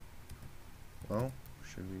Well,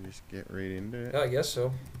 should we just get right into it? I guess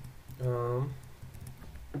so.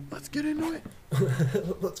 Let's get into it.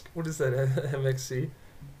 What is that? MXC?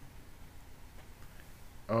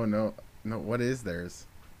 Oh no, what is theirs?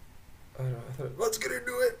 I don't know. I thought, let's get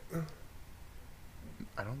into it.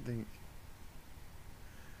 I don't think.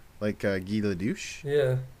 Like Guy Ledouche?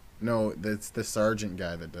 Yeah. No, that's the sergeant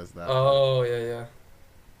guy that does that. Oh yeah.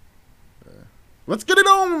 Let's get it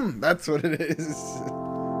on! That's what it is.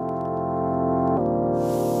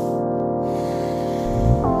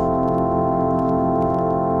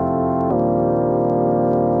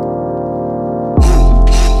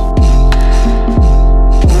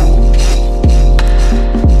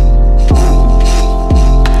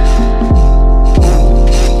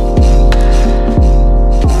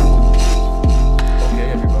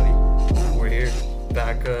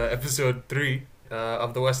 Episode 3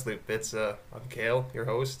 of the West Loop. I'm Kale, your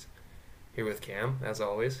host, here with Cam, as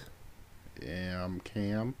always. Yeah, I'm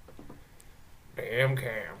Cam. Damn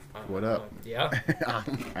Cam. What up? Yeah.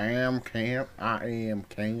 I am Cam. I am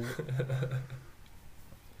Cam.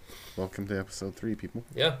 Welcome to episode 3, people.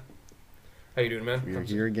 Yeah. How you doing, man? We're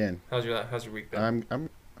here again. How's your week been?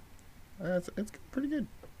 It's pretty good.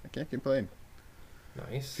 I can't complain.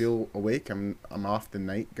 Nice. Feel awake. I'm off the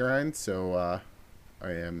night grind, so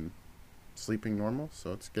I am sleeping normal,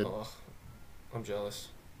 so it's good. Oh, I'm jealous.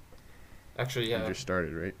 Actually, yeah. You just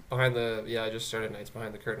started, right? I just started Nights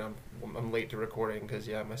Behind the Curtain. I'm late to recording because,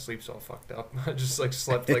 my sleep's all fucked up. I just,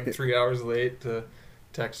 slept, 3 hours late to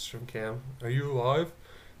text from Cam. Are you alive?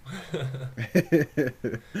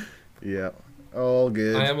 Yeah. All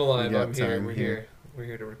good. I am alive. I'm here. We're here. We're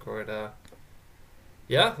here to record.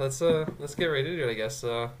 Let's get right into it, I guess.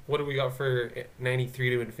 What do we got for 93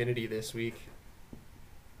 to Infinity this week?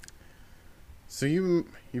 So you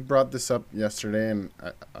brought this up yesterday, and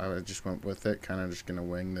I just went with it, kind of just going to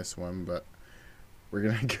wing this one, but we're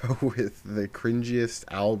going to go with the cringiest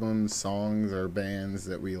albums, songs, or bands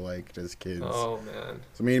that we liked as kids. Oh, man.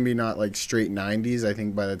 So maybe not like straight 90s. I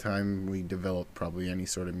think by the time we developed probably any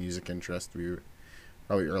sort of music interest, we were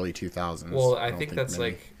probably early 2000s. Well, I think that's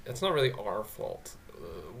it's not really our fault.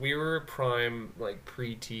 We were prime,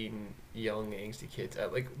 preteen, young, angsty kids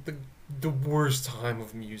at, the worst time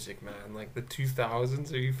of music, man. The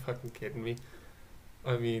 2000s? Are you fucking kidding me?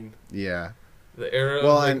 I mean... Yeah. The era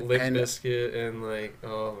of, Limp Bizkit and,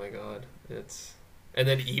 oh, my God. And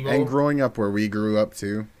then emo. And growing up where we grew up,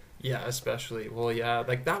 too. Yeah, especially. Well, yeah,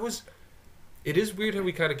 that was... It is weird how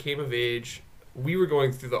we kind of came of age. We were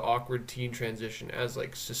going through the awkward teen transition as,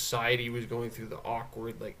 society was going through the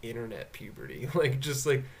awkward, internet puberty.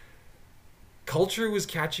 Culture was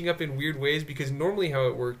catching up in weird ways, because normally how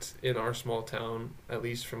it worked in our small town, at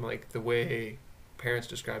least from, the way parents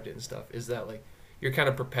described it and stuff, is that, you're kind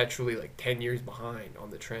of perpetually, 10 years behind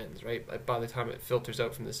on the trends, right? By the time it filters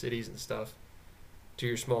out from the cities and stuff to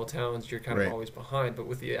your small towns, you're kind of always behind. But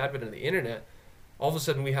with the advent of the internet, all of a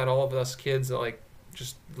sudden we had all of us kids,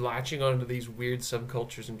 just latching onto these weird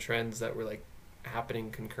subcultures and trends that were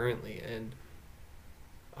happening concurrently, and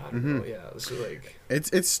I don't know, yeah. So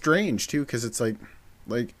it's strange too, because it's like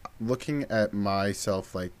looking at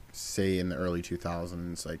myself, say in the early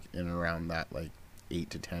 2000s, in around that 8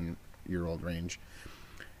 to 10-year-old range.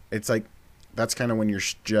 It's that's kind of when you're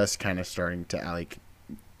just kind of starting to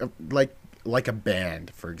like a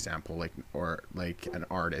band, for example, or an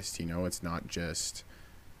artist. It's not just.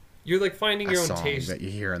 You're finding your own song taste that you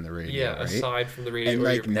hear on the radio. Yeah, right? Aside from the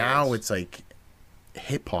radio. And now it's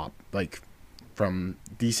hip hop, from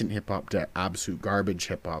decent hip hop to absolute garbage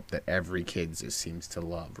hip hop that every kid just seems to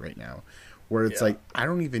love right now. Where it's I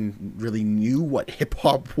don't even really knew what hip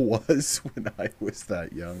hop was when I was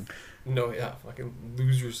that young. No, yeah, fucking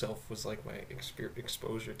Lose Yourself was my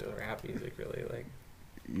exposure to rap music, really.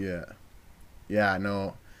 Yeah,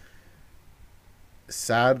 no.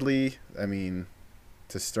 Sadly, I mean,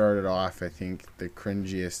 to start it off, I think the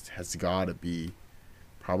cringiest has got to be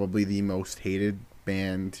probably the most hated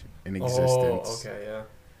band in existence. Oh, okay, yeah.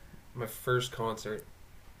 My first concert.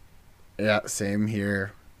 Yeah, same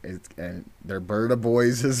here. And they're Burna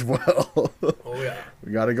Boys as well. Oh, yeah.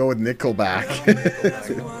 We got to go with Nickelback.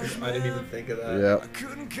 I didn't even think of that.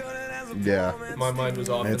 Yeah. My mind was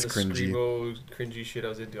off in the cringy. screamo, cringy shit I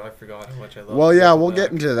was into. I forgot how much I loved. Well, yeah, we'll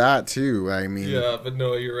get into that too. I mean, yeah, but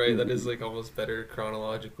no, you're right. That is almost better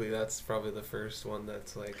chronologically. That's probably the first one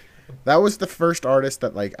that's That was the first artist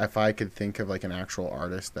that if I could think of an actual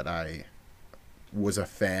artist that I was a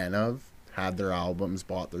fan of, had their albums,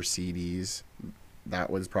 bought their CDs.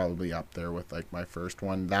 That was probably up there with my first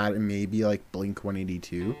one. That and maybe Blink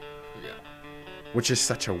 182. Yeah. which is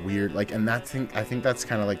such a weird like, and I think that's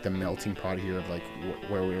kind of like the melting pot here of like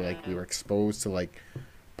where we were exposed to like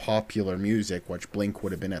popular music, which Blink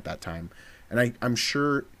would have been at that time, and I'm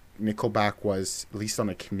sure Nickelback was, at least on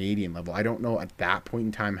a Canadian level. I don't know at that point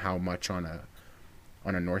in time how much on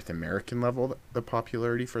a North American level the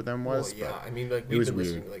popularity for them was. Well, yeah, I mean, like, we've been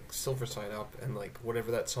listening to like Silver Side Up and like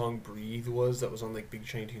whatever that song "Breathe" was that was on like Big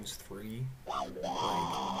Shiny Tunes 3. Like,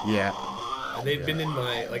 Yeah. and they'd been in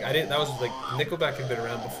my like I didn't that was like Nickelback had been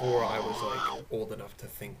around before I was like old enough to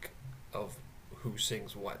think of who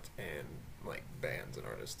sings what and like bands and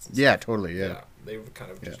artists. And Yeah, stuff. totally. Yeah. They've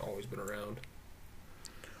kind of just always been around.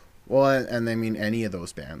 Well, and I mean any of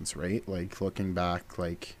those bands, right? Like looking back,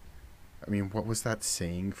 like, I mean, what was that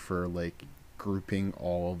saying for like grouping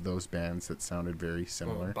all of those bands that sounded very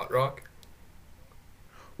similar? Butt Rock.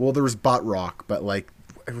 Well, there was Butt Rock, but like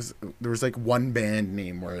there was like one band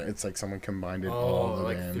name where it's like someone combined all the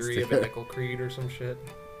like bands. Three of a Nickel Creed or some shit.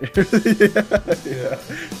 yeah,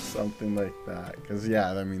 something like that. Because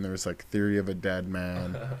yeah, I mean, there was like Theory of a Dead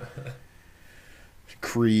Man,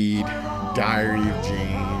 Creed, Diary of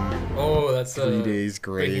Jane. Oh, that's 3 Days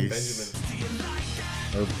Grace.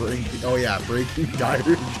 Breaking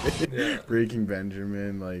Diary of Jane. Yeah. Breaking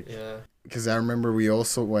Benjamin. Like, Yeah. because I remember we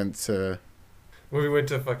also went to. When we went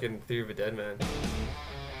to fucking Theory of a Dead Man.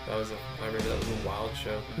 I remember that was a wild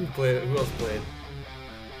show. Who else played?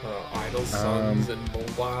 Idle Sons and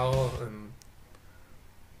Mobile and.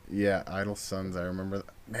 Yeah, Idle Sons. I remember.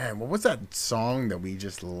 Man, what was that song that we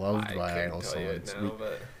just loved by Idle Sons?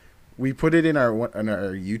 We put it in our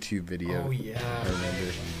YouTube video. Oh yeah. I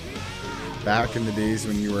remember. Back in the days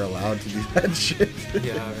when you were allowed to do that shit.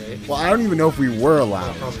 Yeah, right. Well, I don't even know if we were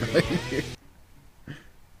allowed.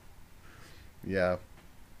 Yeah.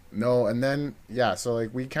 No, and then so like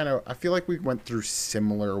I feel like we went through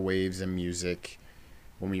similar waves in music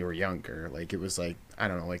when we were younger. Like it was like, I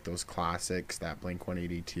don't know, like those classics, that Blink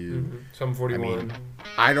 182. Sum 41.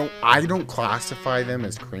 I mean, I don't classify them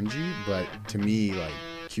as cringy, but to me, like,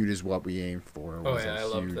 Cute Is What We Aim For was I a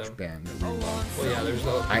loved huge them. band that we loved. Well, yeah, there's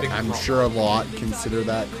no. I'm sure a lot consider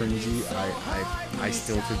that cringy. I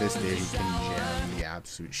still to this day can jam the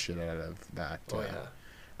absolute shit out of that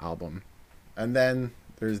album. And then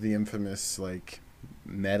there's the infamous like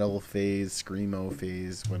metal phase, screamo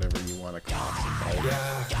phase, whatever you want to classify.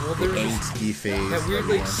 Yeah, well, there's angsty phase. that weird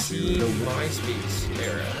that like scene MySpace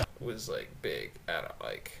era was like big at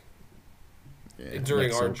like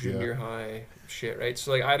during our junior high shit, right?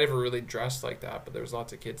 So like I never really dressed like that, but there was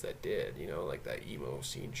lots of kids that did, you know, like that emo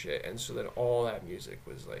scene shit, and so then all that music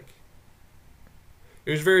was like.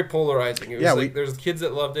 It was very polarizing. It was like there's kids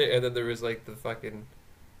that loved it, and then there was like the fucking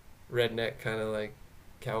redneck kind of like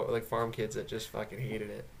farm kids that just fucking hated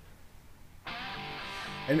it.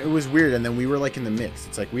 And it was weird, and then we were like in the mix.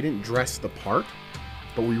 It's like we didn't dress the part,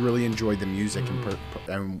 but we really enjoyed the music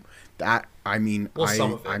and that. I mean,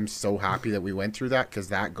 I'm so happy that we went through that because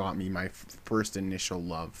that got me my first initial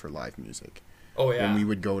love for live music. Oh yeah. When we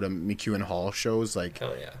would go to McEwen Hall shows like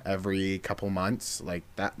yeah. every couple months, like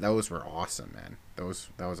those were awesome, man. That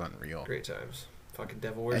was unreal. Great times. Fucking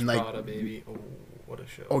Devil Wears Prada, baby. Oh, what a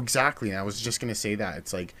show. Oh, exactly. And I was just gonna say that.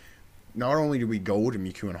 It's like, not only do we go to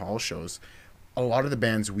McEwen Hall shows, a lot of the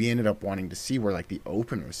bands we ended up wanting to see were like the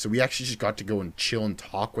openers. So we actually just got to go and chill and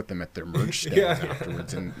talk with them at their merch stands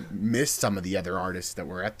afterwards and miss some of the other artists that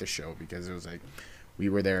were at the show because it was like, we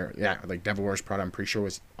were there. Yeah, like Devil Wears Prada, I'm pretty sure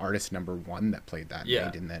was artist number 1 that played that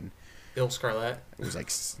night. And then Il Scarlett. It was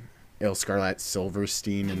like Il Scarlett,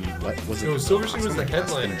 Silverstein, and what was it? No, Silverstein was the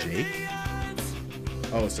headliner. Jake?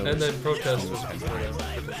 Oh, Silverstein. And then Protest was before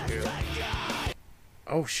that.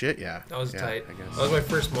 Oh shit, yeah. That was tight. I guess. That was my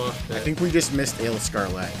first mosh pit. I think we just missed Il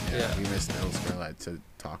Scarlett. Yeah. We missed Il Scarlett to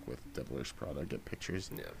talk with Devil Wears Prada, get pictures.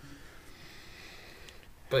 Yeah.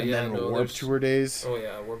 But and then Warped Tour days. Oh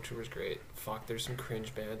yeah, Warped Tour was great. Fuck, there's some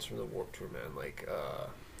cringe bands from the Warped Tour, man. Like,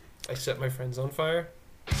 I Set My Friends on Fire.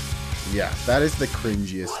 Yeah, that is the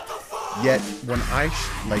cringiest. Yet when I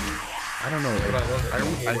I don't know.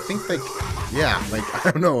 Like, I think like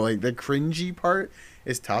I don't know. Like the cringy part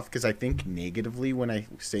is tough because I think negatively when I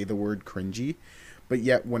say the word cringy, but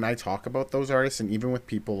yet when I talk about those artists and even with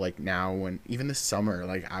people like now, when even this summer,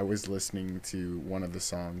 like I was listening to one of the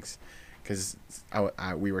songs because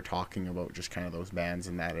we were talking about just kind of those bands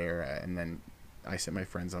in that era, and then I Set My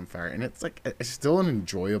Friends on Fire, and it's like it's still an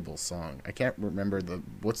enjoyable song. I can't remember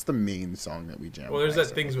what's the main song that we jammed. Well, there's that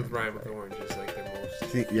Things with Rhyme with Orange is like the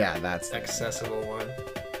most that's accessible one.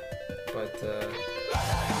 But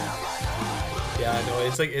yeah, I know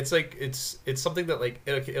it's something that like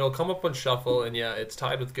it'll come up on shuffle, and yeah, it's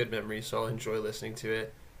tied with good memories, so I'll enjoy listening to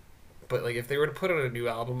it. But like if they were to put out a new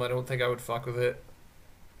album, I don't think I would fuck with it.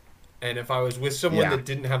 And if I was with someone Yeah. that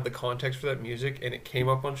didn't have the context for that music and it came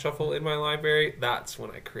up on shuffle in my library, that's when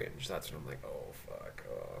I cringe. That's when I'm like, oh fuck,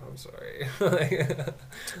 oh, I'm sorry.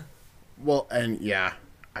 Well, and yeah,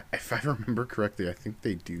 if I remember correctly, I think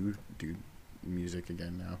they do music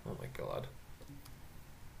again now. Oh my god.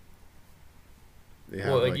 They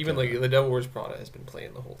Well, like like even a- like the Devil Wears Prada has been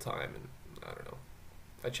playing the whole time, and I don't know.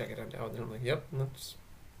 I check it out now, and then I'm like, yep,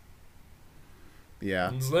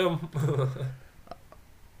 yeah, that's them.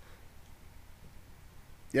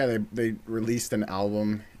 yeah. They released an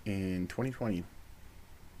album in 2020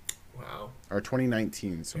 Wow. or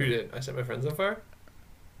 2019. So Who did? I Set My Friends on Fire?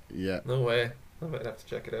 yeah. No way. I might have to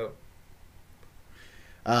check it out.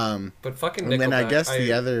 But fucking And then I Nickelback, guess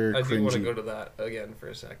the other I do want to cringy. go to that again for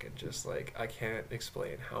a second. Just like I can't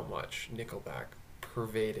explain how much Nickelback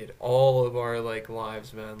pervaded all of our like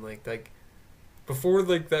lives, man. Like before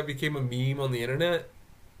like that became a meme on the internet.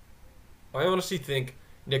 I honestly think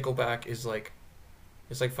Nickelback is like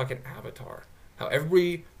it's like fucking Avatar. How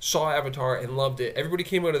everybody saw Avatar and loved it. Everybody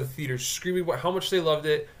came out of the theater screaming about how much they loved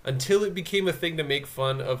it until it became a thing to make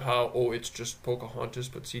fun of how, oh, it's just Pocahontas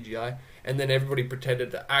but CGI. And then everybody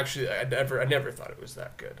pretended that actually I never thought it was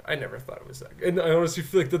that good. I never thought it was that good. And I honestly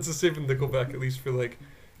feel like that's the same with Nickelback, at least for like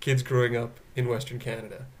kids growing up in Western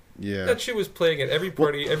Canada. Yeah. That shit was playing at every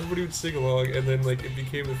party, everybody would sing along, and then like it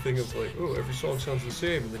became a thing of like, oh, every song sounds the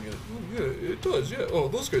same, and then you're like, oh yeah, it does, yeah. Oh,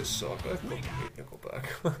 those guys suck. I fucking hate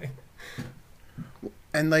Nickelback.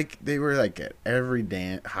 And like they were like at every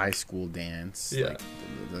high school dance, Yeah. like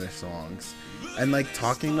their songs, and like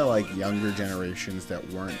talking to like younger generations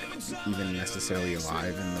that weren't even necessarily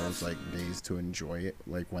alive in those like days to enjoy it,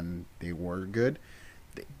 like when they were good.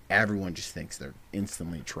 Everyone just thinks they're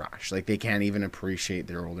instantly trash. Like they can't even appreciate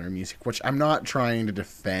their older music, which I'm not trying to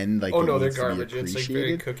defend. Like Oh it no, they're needs to be garbage. It's like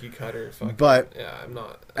very appreciated. cookie cutter. Fucking, But yeah, I'm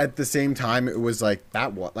not. at the same time, it was like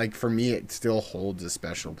that. What like for me, it still holds a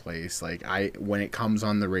special place. Like when it comes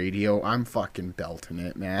on the radio, I'm fucking belting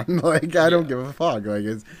it, man. Like I don't Yeah. give a fuck. Like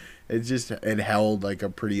it's just it held like a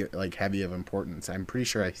pretty like heavy of importance. I'm pretty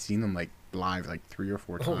sure I've seen them like live like 3 or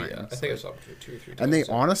 4 Oh times. yeah, I think I saw them 2 or 3 times. And they yeah.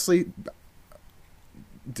 honestly,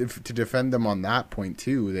 to defend them on that point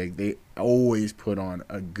too, they always put on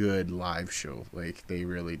a good live show. Like they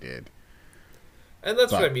really did. And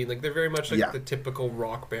that's what but- I mean. Like they're very much like Yeah. the typical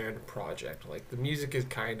rock band project. Like the music is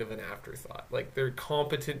kind of an afterthought. Like they're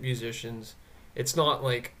competent musicians. It's not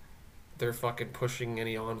like they're fucking pushing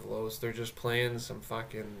any envelopes. They're just playing some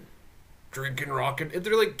fucking drinking rockin'.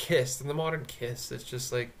 They're like Kiss, and the modern Kiss. It's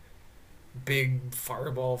just like big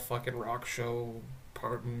fireball fucking rock show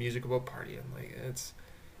music about partying. Like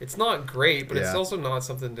it's not great, but it's Yeah. also not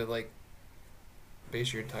something to like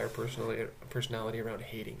base your entire personality around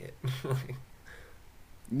hating it.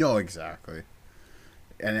 No, exactly.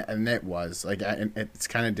 And it was like and it's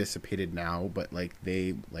kind of dissipated now, but like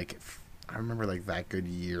they like I remember like that good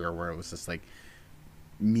year where it was just like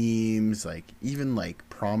memes, like even like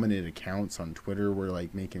prominent accounts on Twitter were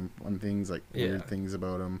like making fun things, like Yeah. weird things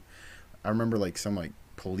about them. I remember like some like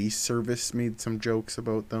police service made some jokes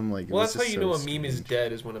about them. Like it Well, was that's how just you so know a meme is strange.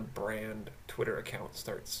 dead is when a brand Twitter account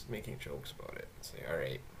starts making jokes about it. It's like, all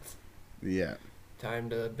right, Yeah. time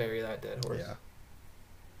to bury that dead horse. Yeah.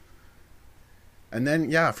 And then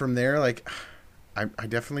yeah, from there like I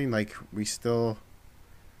definitely like we still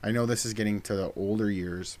I know this is getting to the older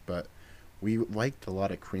years, but we liked a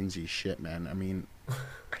lot of cringy shit, man. I mean,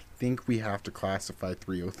 I think we have to classify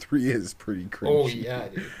 303 as pretty cringy. Oh yeah,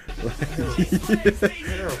 dude.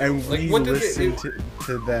 And Like, we what did listened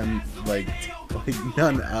to them like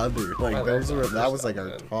none other. Like I those love were that that was like stuff, our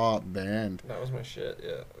man. top band That was my shit.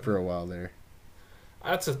 Yeah. for a while there.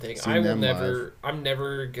 That's the thing. Seen I will them never. I'm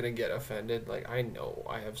never gonna get offended. Like I know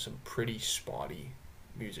I have some pretty spotty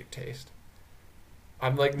music taste.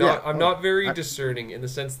 I'm like not. Yeah, I'm not very I- discerning in the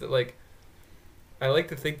sense that like, I like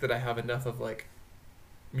to think that I have enough of like,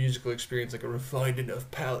 musical experience, like a refined enough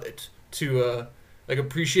palate to like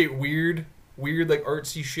appreciate weird like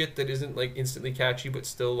artsy shit that isn't like instantly catchy but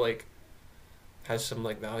still like has some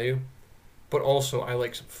like value. But also, I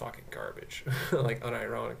like some fucking garbage. Like,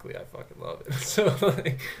 unironically, I fucking love it. So,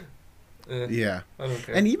 like, Yeah. I don't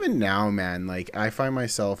care. And even now, man, like I find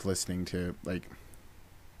myself listening to like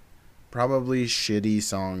probably shitty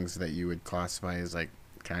songs that you would classify as like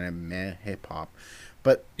kind of meh hip hop.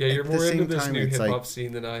 But yeah, you're at the more into same this time, new it's hip hop like-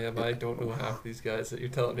 scene than I am. I don't know half these guys that you're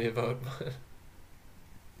telling me about.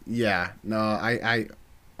 yeah, no, I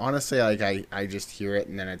honestly like I just hear it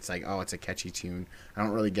and then it's like, oh, it's a catchy tune. I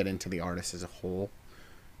don't really get into the artist as a whole.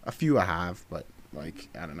 A few I have, but like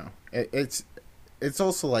I don't know. It's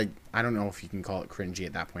also like I don't know if you can call it cringy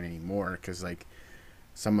at that point anymore because like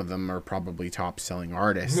some of them are probably top selling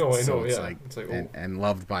artists. No, I know, so it's yeah. like, It's like, and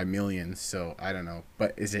loved by millions. So I don't know,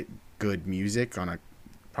 but is it good music on a?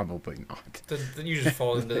 Probably not. then you just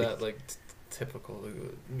fall into that like typical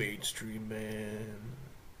mainstream man.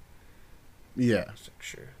 Yeah. It's like,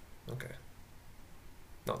 sure, okay.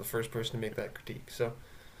 Not the first person to make that critique. So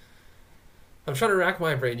I'm trying to rack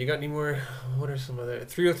my brain. You got any more? What are some other?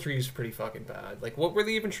 303 is pretty fucking bad. Like, what were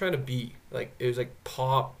they even trying to be? Like, it was like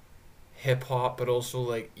pop, hip hop, but also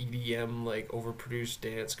like EDM, like overproduced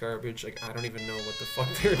dance garbage. Like, I don't even know what the fuck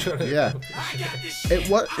they were trying to. Yeah.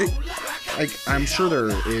 Like, I'm sure there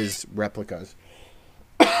is replicas,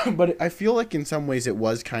 but I feel like in some ways it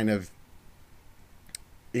was kind of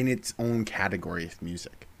in its own category of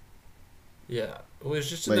music. Yeah, it was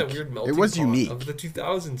just Like, in that weird melting it was pot unique. of the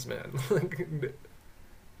 2000s, man. Like,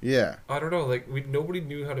 Yeah. I don't know. Like, nobody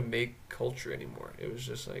knew how to make culture anymore. It was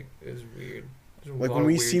just like, it was weird. There's a Like lot when of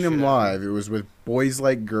we weird seen shit him happening. live, it was with Boys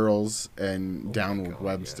Like Girls and my Downward God,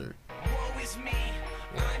 Webster,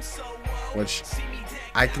 Yeah. which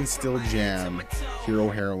I can still jam Hero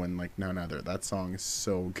Heroine like none other. That song is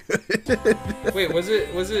so good. Wait, was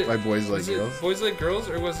it By Boys Like was it Girls? Boys Like Girls,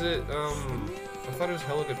 or was it I thought it was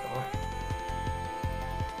Hella Goodbye.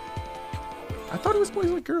 I thought it was Boys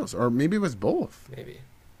Like Girls, or maybe it was both. Maybe.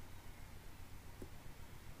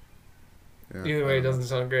 Yeah, Either I way, it don't know. doesn't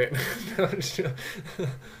sound great. No, I'm just-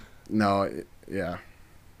 No, yeah,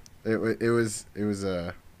 it was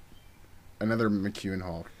another McEwen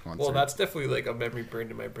Hall concert. well, that's definitely like a memory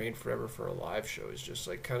burned in my brain forever for a live show. Is just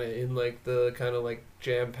like kind of in like the kind of like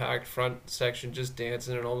jam packed front section, just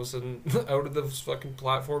dancing, and all of a sudden out of those fucking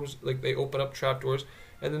platforms, like they open up trapdoors,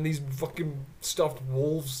 and then these fucking stuffed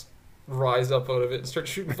wolves rise up out of it and start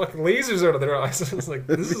shooting fucking lasers out of their eyes. It's like,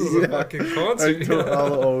 this is a Yeah. fucking concert.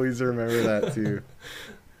 I'll always remember that too.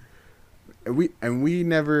 We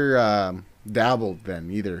never dabbled then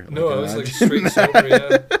either. No, I was like imagine straight that. sober,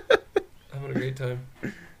 yeah. Having a great time.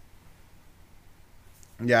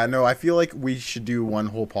 Yeah, no, I feel like we should do one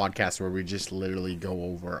whole podcast where we just literally go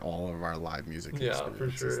over all of our live music Yeah, for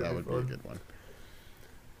experiences. sure, That it'd would be be a fun. good one.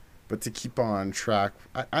 But to keep on track,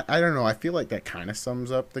 I don't know. I feel like that kind of sums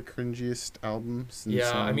up the cringiest albums. And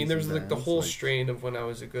Yeah, I mean, songs there's and like the bands, whole like- strain of when I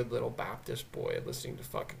was a good little Baptist boy listening to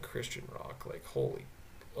fucking Christian rock. Like, holy.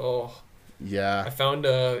 Oh. Yeah. I found,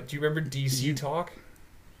 do you remember DC You- Talk?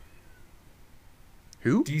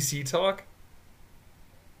 Who? DC Talk?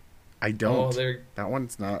 I Oh, don't. they're That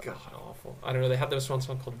one's not. god awful. I don't know, they had this one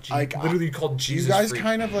song called Like, literally called Jesus You guys Freak.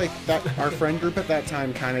 kind of like that. Our friend group at that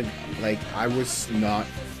time kind of like I was not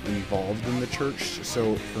involved in the church,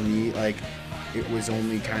 so for me like it was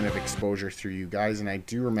only kind of exposure through you guys. And I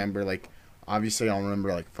do remember like obviously I'll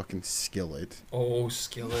remember like fucking Skillet Oh,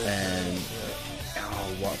 Skillet. and Yeah.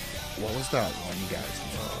 oh what was that one guy's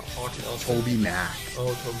Hawk and name? Elton. Toby Mac.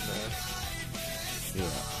 Oh, Toby Mac. Yeah.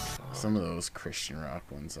 Some of those Christian rock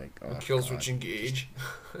ones, like oh, Killswitch God. Engage.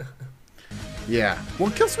 Yeah, well,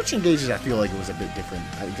 Killswitch Engages, I feel like it was a bit different.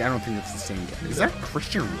 I don't think it's the same guy. Is that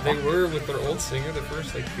Christian rock? They were with their old singer the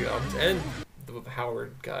first like few albums, and the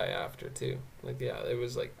Howard guy after too. Like, yeah, it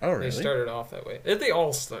was like Oh, really? they started off that way. And they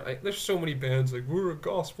all start. Like, there's so many bands like we're a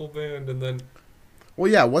gospel band, and then Well,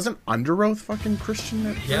 yeah, wasn't Under Oath fucking Christian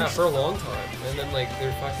at yeah, first? for a long time, and then like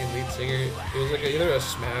their fucking lead singer, it was like either a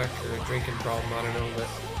smack or a drinking problem. I don't know, but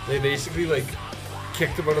they basically like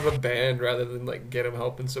kicked him out of the band rather than like get him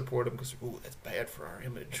help and support him because ooh, that's bad for our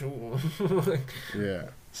image. Ooh. Like, Yeah.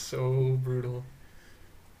 so brutal.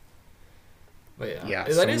 But yeah, Yeah,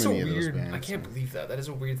 that so is a many of those weird. I bands, can't yeah. believe that. That is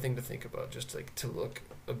a weird thing to think about. Just like to look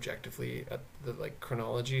objectively at the like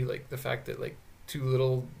chronology, like the fact that like two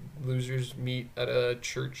little losers meet at a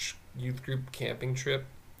church youth group camping trip.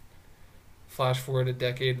 Flash forward a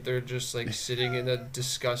decade, they're just like sitting in a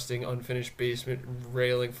disgusting unfinished basement,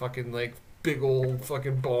 railing fucking like big old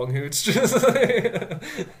fucking bong hoots. Just like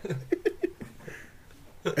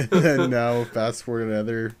And then now, fast forward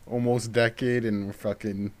another almost decade, and we're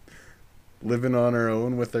fucking living on our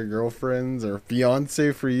own with our girlfriends or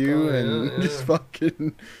fiance for you, Oh, yeah, and yeah. just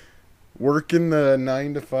fucking working the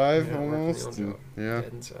 9 to 5 Yeah, working the almost. old and- job. yeah.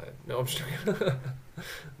 Dead inside. No, I'm just joking.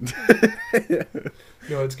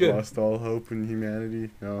 No, it's good. Lost all hope in humanity.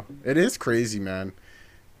 No, it is crazy, man.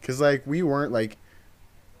 Cause like we weren't like,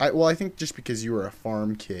 I think just because you were a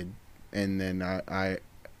farm kid, and then I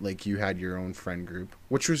like you had your own friend group,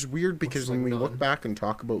 which was weird because is, when like, we look none. back and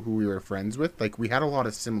talk about who we were friends with, like we had a lot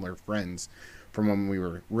of similar friends from when we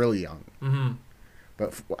were really young. Mm-hmm.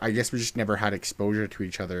 But I guess we just never had exposure to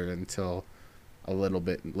each other until a little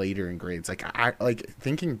bit later in grades. Like I like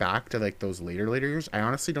thinking back to like those later years. I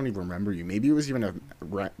honestly don't even remember you. Maybe it was even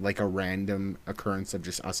like a random occurrence of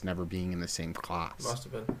just us never being in the same class. Must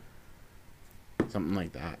have been. Something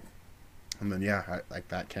like that. And then yeah, like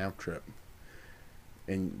that camp trip.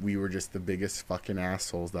 And we were just the biggest fucking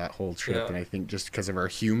assholes that whole trip. Yeah. And I think just because of our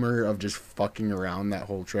humor of just fucking around that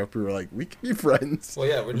whole trip, we were like, we can be friends. Well,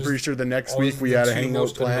 yeah, we're I'm just pretty sure the next always week we the had a two hangout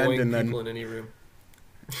most planned, annoying and then people in any room.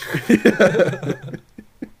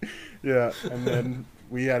 yeah, and then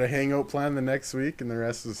we had a hangout plan the next week, and the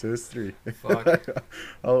rest is history. Fuck.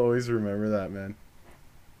 I'll always remember that, man.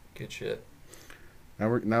 Good shit. Now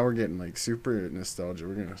we're getting like super nostalgia.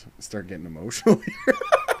 We're gonna start getting emotional here.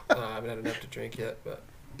 I haven't had enough to drink yet, but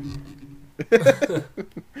But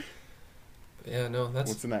yeah, no, that's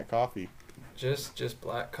What's in that coffee? just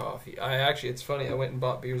black coffee. It's funny. I went and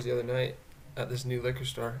bought beers the other night at this new liquor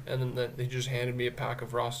store, and then they just handed me a pack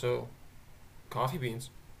of Rosso coffee beans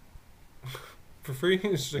for free.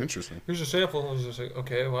 It's just like, Interesting. here's a sample. I was just like,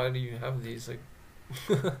 okay, why do you have these?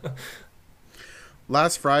 Like,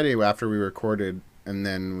 Last Friday after we recorded, and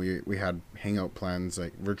then we had hangout plans,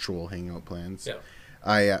 like virtual hangout plans.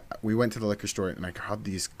 yeah, We went to the liquor store and I got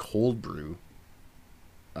these cold brew.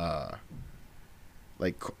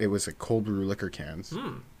 Like it was like cold brew liquor cans,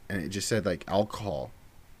 and it just said like alcohol,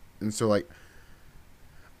 and so like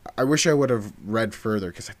I wish I would have read further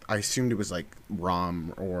because I assumed it was like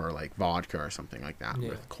rum or like vodka or something like that Yeah.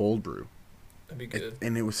 with cold brew. that'd be good.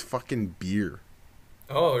 And it was fucking beer.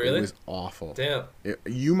 Oh, really? It was awful. Damn.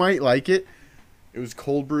 You might like it. It was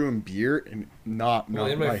cold brew and beer, and not Well,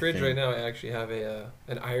 in my fridge thing. right now, I actually have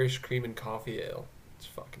an Irish cream and coffee ale. It's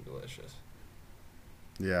fucking delicious.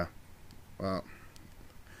 Yeah. Well,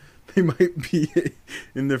 they might be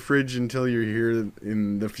in the fridge until you're here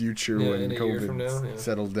in the future Yeah, when in a year from now, COVID's yeah.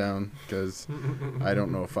 settled down, because I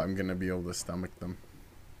don't know if I'm going to be able to stomach them.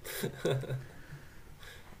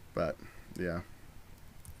 But, yeah.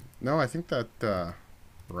 No, I think that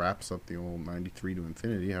wraps up the old 93 to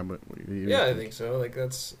infinity. How about what do you Yeah, I think so. Like,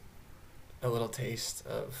 that's a little taste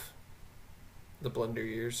of the blender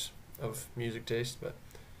years of music taste,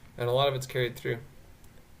 and a lot of it's carried through.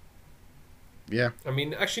 Yeah. I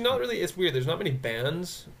mean, actually, not really. It's weird. There's not many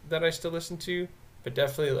bands that I still listen to, but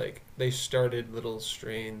definitely, like, they started little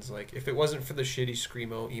strains. Like, if it wasn't for the shitty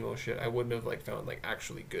screamo, emo shit, I wouldn't have, like, found, like,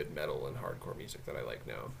 actually good metal and hardcore music that I like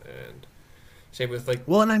now. And same with, like...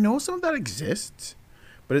 Well, and I know some of that exists,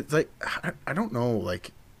 but it's like, I don't know,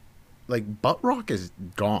 like butt rock is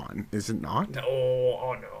gone, is it not? No,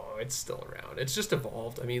 oh no, it's still around. It's just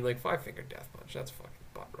evolved. I mean, like, Five Finger Death Punch, that's fucking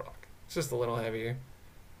butt rock. It's just a little heavier.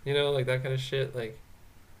 You know, like that kind of shit. Like,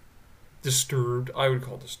 Disturbed, I would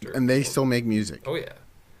call Disturbed. And they still make music. Oh, yeah.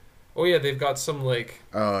 Oh, yeah, they've got some, like...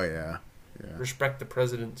 Oh, yeah. Yeah. Respect the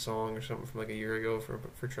President song or something from, like, a year ago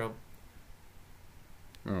for Trump.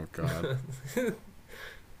 Oh, God.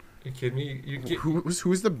 You kidding me?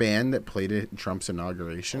 Who's the band that played it at Trump's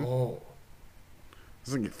inauguration? Oh. It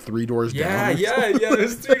was like Three Doors Yeah, Down. yeah, it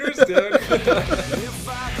was 3 Doors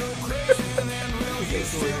Down.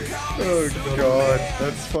 Oh, God.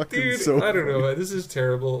 That's fucking Dude, so I don't know. weird. This is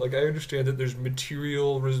terrible. Like, I understand that there's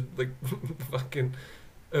material, like, fucking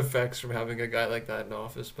effects from having a guy like that in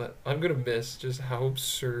office, but I'm gonna miss just how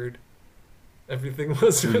absurd everything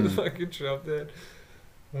was with fucking Trump then.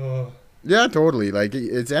 Oh, Yeah, totally. Like,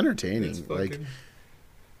 it's entertaining. it's Like, fucking...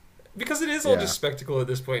 Because it is all Yeah. just spectacle at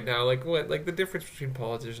this point now. Like, what? Like, the difference between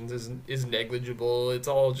politicians is negligible. It's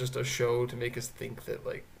all just a show to make us think that,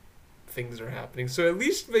 like, things are happening. So at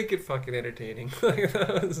least make it fucking entertaining. Like,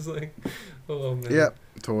 that was like, oh man. yeah,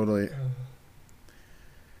 totally.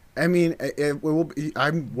 I mean, it will be,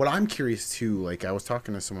 what I'm curious too. Like, I was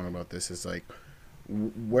talking to someone about this. Is like,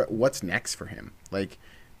 what's next for him? Like,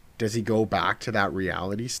 does he go back to that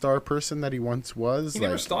reality star person that he once was? He like,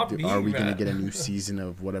 never stopped are being we gonna that. get a new season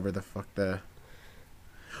of whatever the fuck the?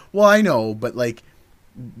 Well, I know, but like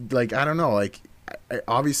I don't know. Like,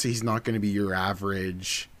 obviously, he's not going to be your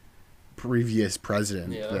average previous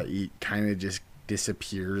president. Yeah. That he kind of just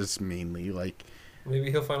disappears mainly. Like,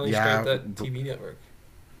 Maybe he'll finally Yeah, start that TV network.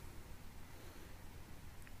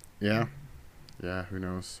 yeah, who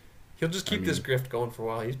knows? He'll just keep this mean- grift going for a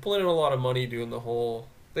while. He's pulling in a lot of money doing the whole,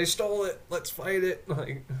 they stole it, let's fight it.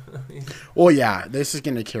 Like, Well, yeah, this is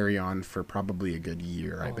going to carry on for probably a good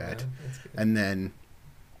year, I oh, bet. man, that's good. And then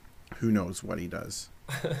who knows what he does.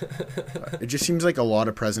 It just seems like a lot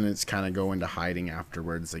of presidents kind of go into hiding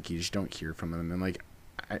afterwards. Like, you just don't hear from them. And, like,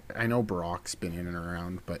 I know Barack's been in and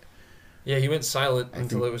around, but Yeah, he went silent I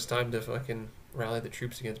until think- it was time to fucking rally the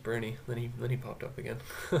troops against Bernie. Then he popped up again.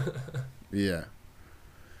 yeah.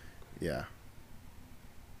 Yeah.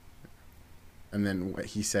 And then what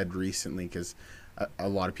he said recently, because a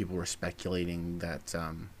lot of people were speculating that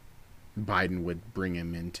Biden would bring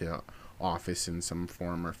him into office in some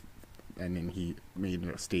form, and then he made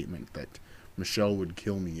a statement that Michelle would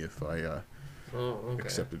kill me if I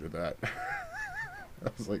accepted of that. I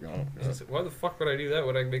was like, oh, God. Why the fuck would I do that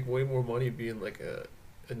when I can make way more money being like a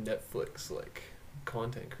Netflix like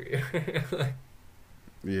content creator? Like,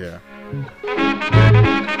 Yeah.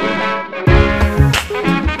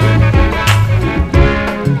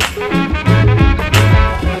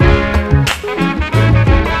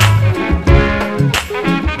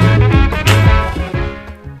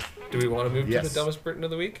 do we want to move to Yes. the dumbest Britain of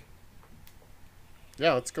the week?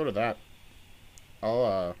 Yeah, let's go to that.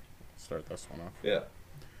 I'll start this one off. Yeah.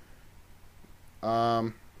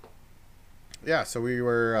 Yeah, so we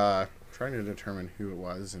were trying to determine who it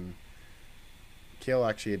was, and Kale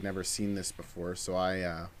actually had never seen this before, so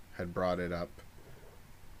I had brought it up.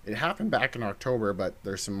 It happened back in October, but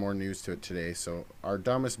there's some more news to it today. So our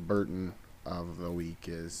dumbest Burton of the week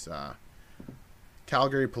is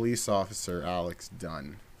Calgary police officer Alex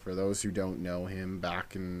Dunn. For those who don't know him,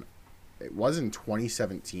 it was in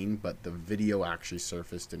 2017, but the video actually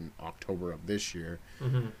surfaced in October of this year.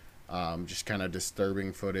 Mm-hmm. Just kind of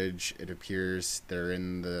disturbing footage. It appears they're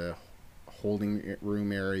in the holding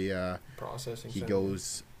room area. Processing. He center.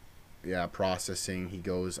 goes, processing. He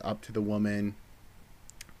goes up to the woman.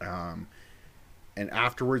 And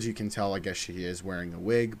afterwards you can tell, I guess she is wearing a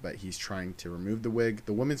wig, but he's trying to remove the wig.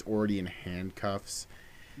 The woman's already in handcuffs.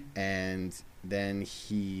 And then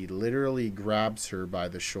he literally grabs her by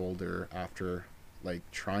the shoulder after like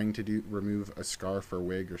trying to remove a scarf or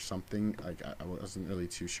wig or something. Like I wasn't really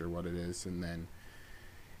too sure what it is. And then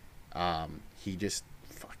he just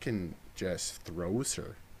fucking just throws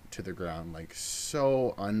her to the ground like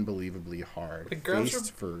so unbelievably hard. Like grabs face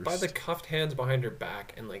her first. by the cuffed hands behind her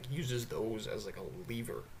back and like uses those as like a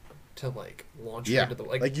lever to like launch her into the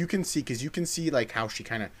like you can see like how she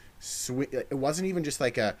kind of it wasn't even just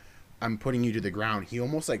like a I'm putting you to the ground. He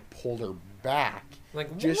almost like pulled her back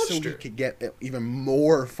like just so launched he her. could get even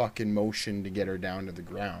more fucking motion to get her down to the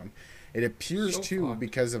ground. It appears So too fucked.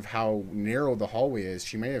 because of how narrow the hallway is.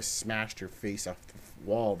 She may have smashed her face off the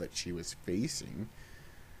wall that she was facing.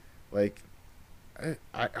 Like,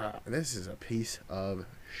 this is a piece of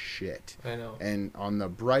shit. I know. And on the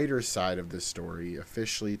brighter side of the story,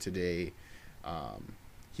 officially today,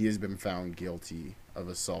 he has been found guilty of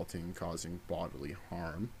assaulting, causing bodily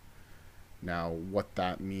harm. Now, what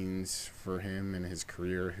that means for him and his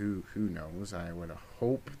career, who knows? I would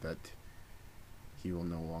hope that he will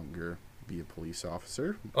no longer be a police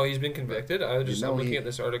officer. Oh, he's been convicted? I'm looking he- at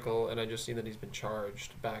this article and I just seen that he's been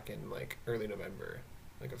charged back in like early November.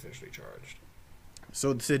 Like officially charged.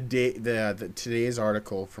 So today, today's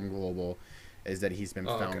article from Global is that he's been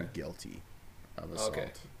found okay. guilty of assault.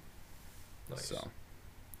 Okay. Nice. So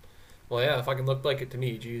Well, yeah, if I can look like it to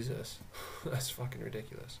me, Jesus. That's fucking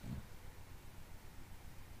ridiculous.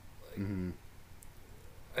 mhm.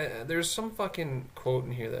 There's some fucking quote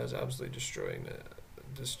in here that was absolutely destroyed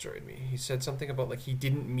me. He said something about like he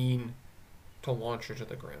didn't mean to launch her to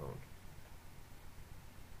the ground.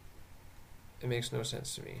 It makes no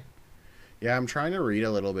sense to me. Yeah, I'm trying to read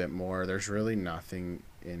a little bit more. There's really nothing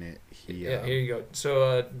in it. Yeah, here you go.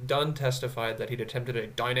 So Dunn testified that he'd attempted a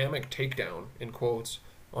dynamic takedown, in quotes,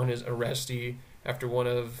 on his arrestee after one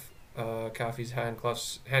of Kafi's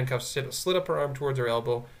handcuffs slid up her arm towards her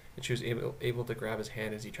elbow, and she was able to grab his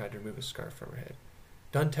hand as he tried to remove a scarf from her head.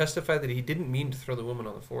 Dunn testified that he didn't mean to throw the woman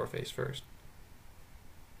on the floor face first.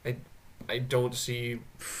 I don't see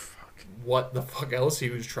what the fuck else he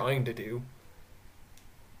was trying to do.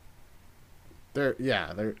 That's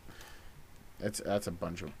a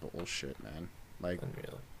bunch of bullshit, man. Like,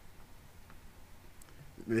 Unreal.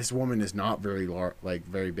 this woman is not very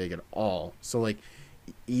very big at all. So like,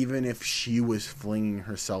 even if she was flinging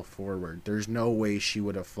herself forward, there's no way she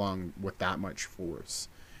would have flung with that much force.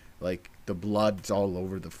 Like, the blood's all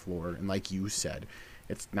over the floor, and like you said,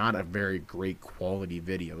 it's not a very great quality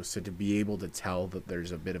video. So to be able to tell that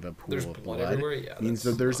there's a bit of a pool There's of blood blood everywhere? Yeah, means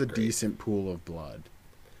that's that there's a not great. decent pool of blood.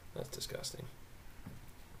 That's disgusting.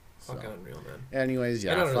 So. Fucking unreal, man. Anyways, I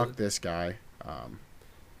yeah, don't know. fuck this guy.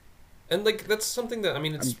 And like that's something that I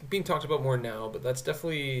mean it's being talked about more now, but that's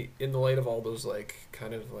definitely in the light of all those like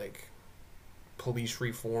kind of like police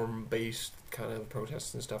reform based kind of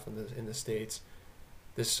protests and stuff in the States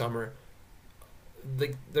this summer.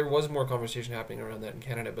 Like there was more conversation happening around that in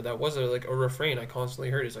Canada, but that was a refrain I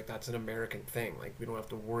constantly heard is like that's an American thing. Like we don't have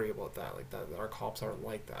to worry about that. Like that our cops aren't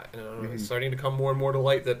like that. And I don't know, it's starting to come more and more to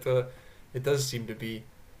light that it does seem to be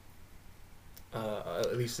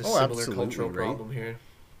at least a similar absolutely, cultural right? problem here.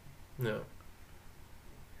 No.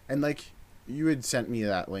 And like you had sent me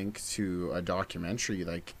that link to a documentary,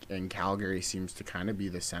 like, and Calgary seems to kind of be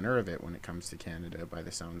the center of it when it comes to Canada, by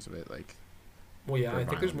the sounds of it. Like, Well, yeah, for I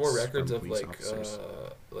think there's more violence records from of police officers,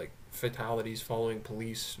 like fatalities following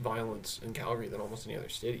police violence in Calgary than almost any other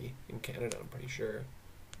city in Canada. I'm pretty sure.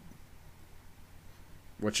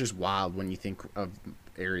 which is wild when you think of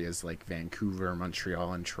areas like Vancouver,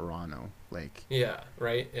 Montreal, and Toronto. Like, Yeah.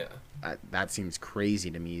 Right. Yeah. that seems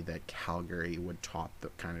crazy to me that Calgary would top the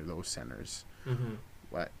kind of those centers. Mm-hmm.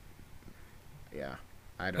 What? Yeah,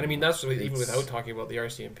 I don't. And I mean, know. that's even It's- without talking about the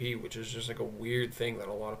RCMP, which is just like a weird thing that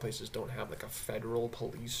a lot of places don't have, like a federal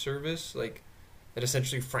police service, like that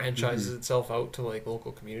essentially franchises itself out to like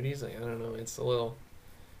local communities. Like I don't know, it's a little.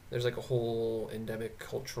 There's like a whole endemic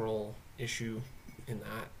cultural issue in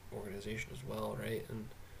that organization as well, right? And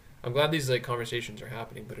I'm glad these like conversations are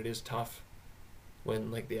happening, but it is tough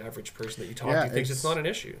when like the average person that you talk Yeah, to thinks it's it's- not an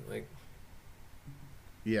issue. Like,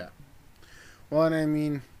 Yeah. Well, and I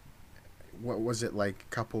mean, what was it like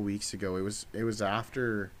a couple weeks ago? It was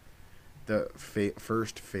after the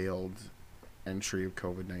first failed entry of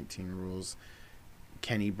COVID-19 rules.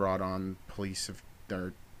 Kenny brought on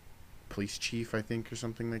their police chief, I think, or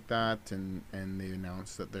something like that, and they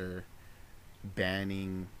announced that they're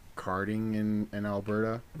banning karting in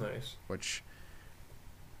Alberta, nice. which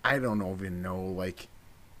I don't even know. Like,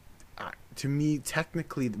 to me,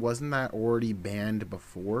 technically, wasn't that already banned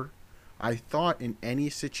before? I thought in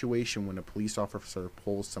any situation when a police officer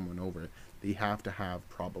pulls someone over, they have to have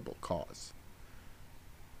probable cause.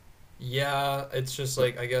 Yeah, it's just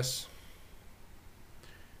like I guess.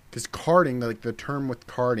 Because karting, like the term with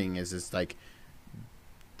karting is like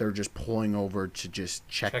they're just pulling over to just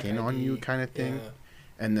check in on you ID. kind of thing. Yeah.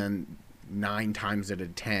 And then 9 times out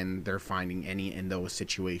of 10, they're finding any in those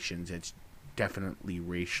situations, it's definitely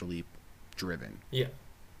racially driven. Yeah.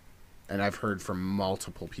 And I've heard from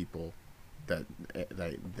multiple people that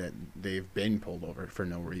they've been pulled over for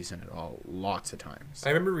no reason at all, lots of times. I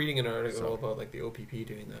remember reading an article So- about like the OPP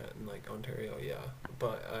doing that in like Ontario, yeah.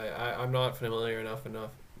 But I'm not familiar enough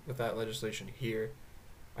with that legislation here.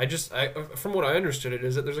 I from what I understood it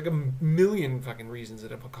is that there's like a million fucking reasons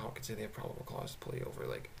that a cop could say they have probable cause to pull you over.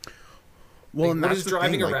 Like, Well, like, and what that's is the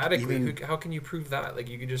driving thing, like, erratically? even- How can you prove that? Like,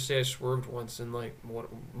 you could just say I swerved once and like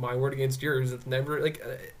my word against yours. It's never like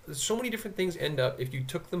so many different things end up if you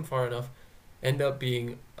took them far enough, end up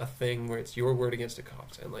being a thing where it's your word against a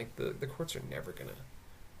cop's, and like the courts are never gonna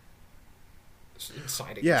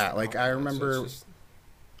side against. Yeah, the like, cop I on that. So remember- it's just-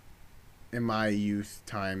 in my youth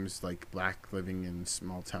times, like black living in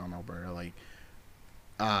small town Alberta, like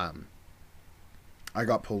I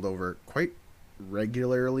got pulled over quite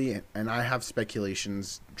regularly, and I have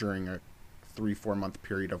speculations during a 3-4 month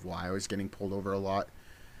period of why I was getting pulled over a lot.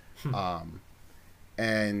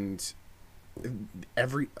 And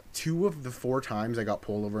every 2 of the 4 times I got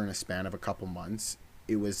pulled over in a span of a couple months,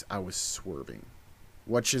 I was swerving,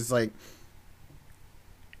 which is like,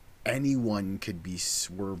 anyone could be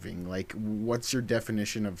swerving. Like, what's your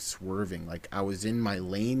definition of swerving? Like, I was in my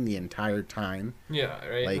lane the entire time. yeah,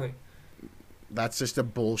 right. Like, that's just a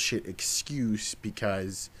bullshit excuse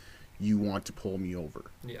because you want to pull me over.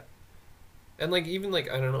 yeah, and like even like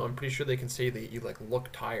I don't know. I'm pretty sure they can say that you like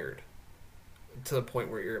look tired to the point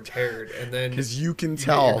where you're impaired, and then Because you can get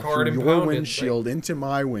tell your card from your impounded, windshield into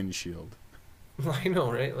my windshield. I know,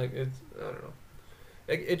 right? Like it's I don't know.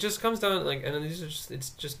 It just comes down like, and these are just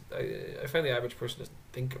it's just I find the average person doesn't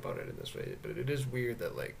think about it in this way, but it is weird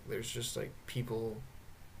that like there's just like people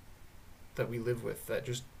that we live with that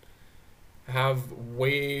just have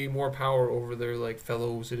way more power over their like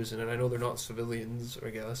fellow citizen, and I know they're not civilians, I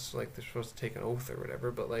guess, like they're supposed to take an oath or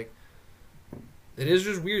whatever, but like it is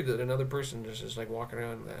just weird that another person just is like walking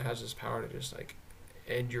around that has this power to just like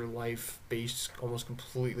end your life based almost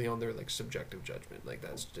completely on their like subjective judgment. Like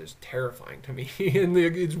that's just terrifying to me. And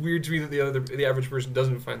it's weird to me that the average person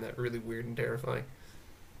doesn't find that really weird and terrifying.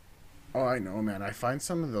 Oh, I know, man. I find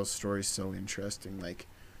some of those stories so interesting. Like,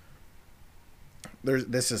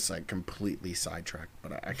 this is like completely sidetracked,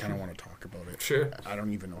 but I kind of want to talk about it. Sure. I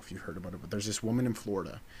don't even know if you've heard about it, but there's this woman in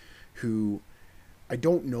Florida who, I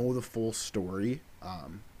don't know the full story,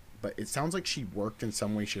 but it sounds like she worked in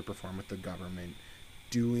some way, shape, or form with the government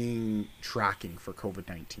doing tracking for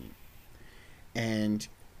COVID-19. And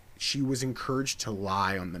she was encouraged to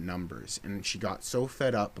lie on the numbers, and she got so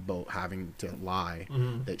fed up about having to lie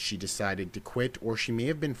that she decided to quit, or she may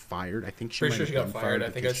have been fired. I think she Pretty might sure have she got been fired. I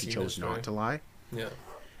think because I've she seen chose this story. not to lie. Yeah.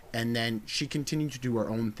 And then she continued to do her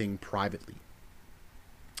own thing privately.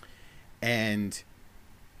 And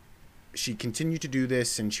she continued to do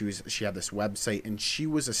this, and she had this website, and she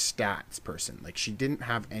was a stats person. Like, she didn't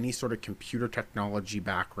have any sort of computer technology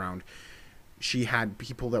background. She had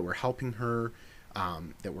people that were helping her,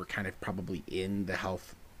 that were kind of probably in the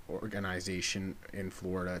health organization in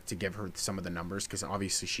Florida to give her some of the numbers, because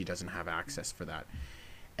obviously she doesn't have access for that.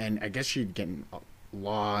 And I guess she'd getting a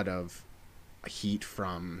lot of heat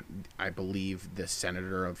from, I believe, the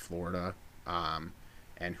senator of Florida,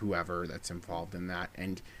 and whoever that's involved in that.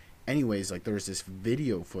 And anyways, like, there was this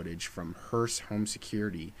video footage from her home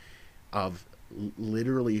security of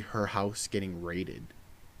literally her house getting raided.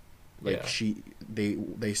 Like,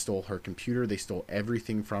 they stole her computer, they stole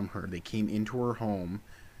everything from her. They came into her home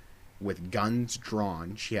with guns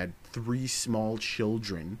drawn. She had 3 small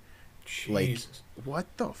children. Jesus. Like,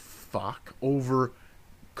 what the fuck? Over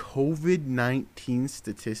COVID-19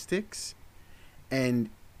 statistics? And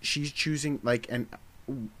she's choosing, like, and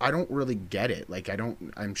I don't really get it. Like,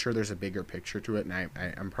 I'm sure there's a bigger picture to it, and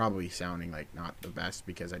I'm probably sounding like not the best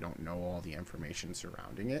because I don't know all the information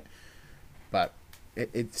surrounding it. But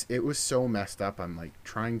it was so messed up. I'm like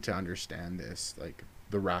trying to understand this, like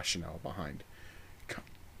the rationale behind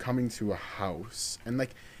coming to a house, and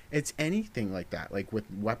like it's anything like that, like with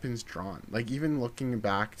weapons drawn. Like, even looking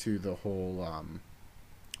back to the whole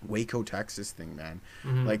Waco, Texas thing, man.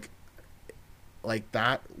 Mm-hmm. Like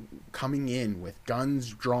that, coming in with guns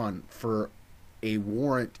drawn for a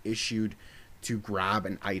warrant issued to grab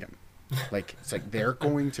an item. Like, it's like they're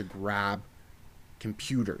going to grab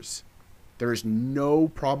computers. There is no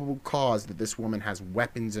probable cause that this woman has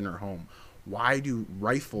weapons in her home. Why do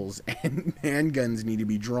rifles and handguns need to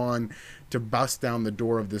be drawn to bust down the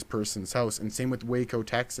door of this person's house? And same with Waco,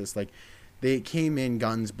 Texas. Like, they came in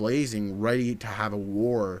guns blazing, ready to have a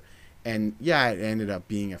war. And yeah, it ended up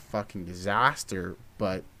being a fucking disaster.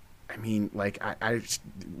 But I mean, like, I just,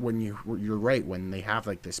 you're right, when they have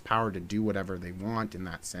like this power to do whatever they want in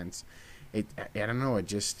that sense, I don't know,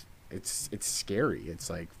 it's scary. It's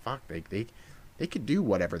like, fuck, they could do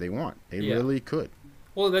whatever they want. They really could.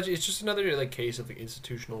 Well, it's just another like case of the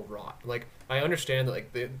institutional rot. Like, I understand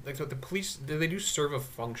that the police, they do serve a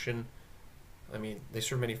function. I mean, they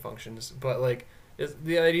serve many functions, but like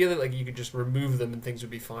the idea that like you could just remove them and things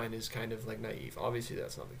would be fine is kind of like naive. Obviously,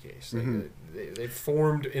 that's not the case. Like, Mm-hmm. they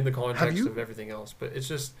formed in the context of everything else, but it's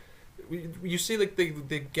just you see, like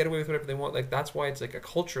they get away with whatever they want. Like, that's why it's like a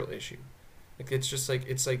cultural issue. Like, it's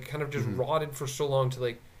like kind of just rotted for so long to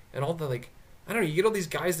like, and all the like, I don't know. You get all these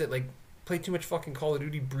guys that like play too much fucking Call of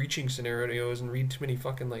Duty breaching scenarios and read too many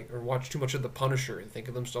fucking like, or watch too much of The Punisher and think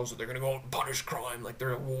of themselves that they're gonna go out and punish crime, like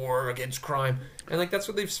they're at war against crime, and like that's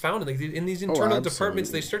what they've found. Like, in these internal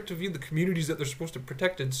departments, they start to view the communities that they're supposed to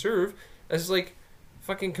protect and serve as like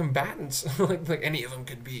fucking combatants. like any of them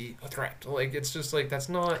could be a threat. Like, it's just like, that's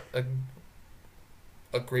not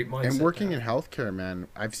a great mindset. And working in healthcare, man,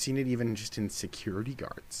 I've seen it even just in security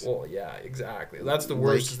guards. Well, yeah, exactly. That's the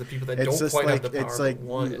worst, like, is the people that don't quite have the power. It's like, but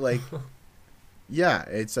want it. like, yeah,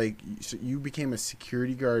 it's like, so you became a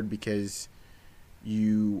security guard because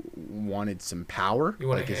you wanted some power. You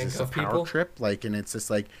want like, to is this a handcuff power people? trip? Like, and it's just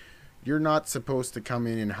like, you're not supposed to come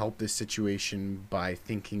in and help this situation by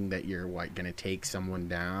thinking that you're going to take someone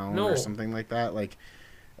down or something like that. Like,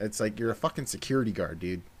 it's like, you're a fucking security guard,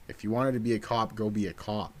 dude. If you wanted to be a cop, go be a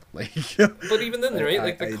cop. Like, but even then, right?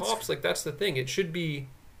 Like, the cops, like, that's the thing. It should be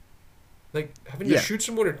like, having to shoot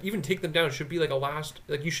someone or even take them down should be like a last.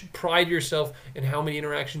 Like, you should pride yourself in how many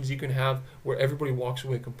interactions you can have where everybody walks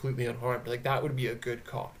away completely unharmed. Like, that would be a good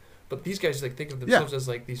cop. But these guys like think of themselves as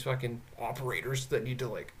like these fucking operators that need to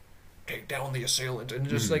like take down the assailant, and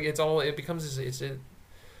just like it becomes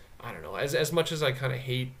I don't know. As much as I kind of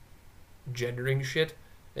hate gendering shit,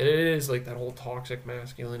 it is like that whole toxic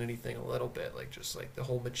masculinity thing a little bit, like just like the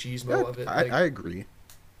whole machismo of it. Like, I agree.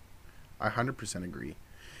 I 100% agree.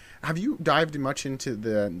 Have you dived much into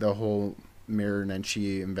the whole Mayor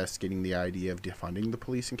Nenshi investigating the idea of defunding the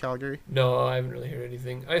police in Calgary? No, I haven't really heard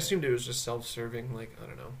anything. I assumed it was just self-serving. Like, I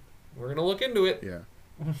don't know. We're gonna look into it. Yeah.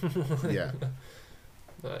 Yeah.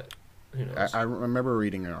 But who knows? I remember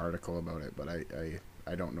reading an article about it, but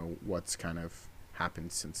I don't know what's kind of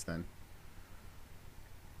happened since then.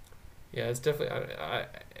 Yeah, it's definitely.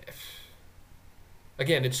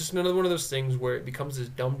 Again, it's just another one of those things where it becomes this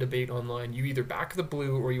dumb debate online. You either back the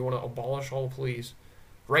blue or you want to abolish all police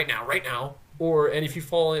right now. And if you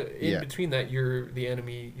fall in between that, you're the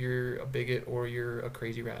enemy, you're a bigot, or you're a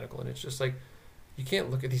crazy radical. And it's just like, you can't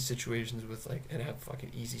look at these situations with like, and have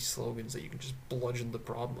fucking easy slogans that you can just bludgeon the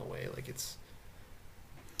problem away. Like, it's...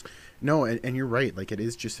 No, and you're right. Like, it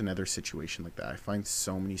is just another situation like that. I find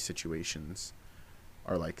so many situations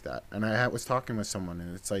are like that. And I was talking with someone,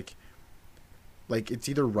 and it's like like it's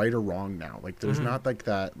either right or wrong now. Like there's Mhm. not like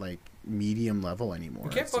that like medium level anymore. You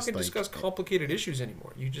can't It's just fucking like discuss complicated issues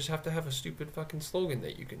anymore. You just have to have a stupid fucking slogan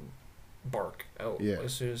that you can bark out Yeah.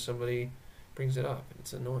 as soon as somebody brings it up, and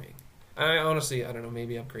it's annoying. I honestly, I don't know,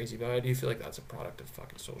 maybe I'm crazy, but I do feel like that's a product of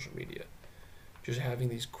fucking social media. Just having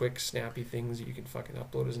these quick, snappy things that you can fucking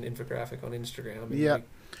upload as an infographic on Instagram. And Yeah. like,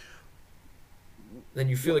 then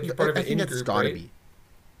you feel like you're part of I an think in it's group, got to right? be.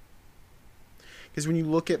 Because when you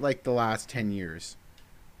look at like the last 10 years,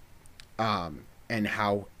 and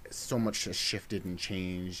how so much has shifted and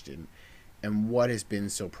changed, and what has been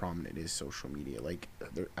so prominent is social media. Like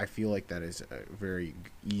I feel like that is a very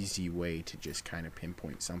easy way to just kind of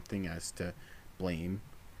pinpoint something as to blame,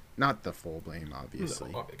 not the full blame,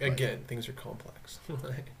 obviously. No, but again, things are complex.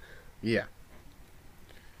 yeah,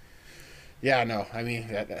 yeah. No, I mean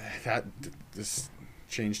that this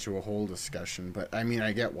changed to a whole discussion, but I mean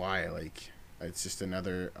I get why. Like it's just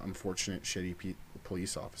another unfortunate shitty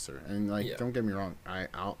police officer, and like Yeah. don't get me wrong,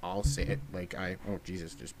 I'll say it. Like oh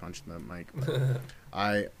Jesus, just punched the mic.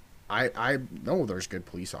 But I know there's good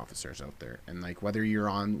police officers out there, and like whether you're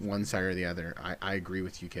on one side or the other, I agree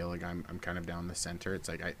with you, Kay. Like I'm kind of down the center. It's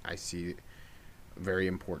like I see very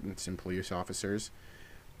importance in police officers,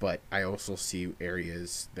 but I also see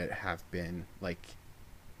areas that have been like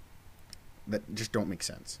that just don't make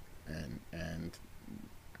sense, and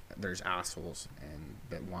there's assholes and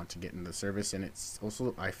that want to get into the service, and it's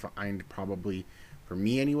also I find probably for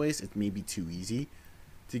me anyways it's maybe too easy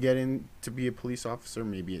to get in to be a police officer.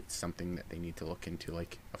 Maybe it's something that they need to look into,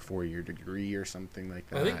 like a 4-year degree or something like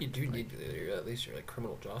that. I think you do like, need to, at least you're like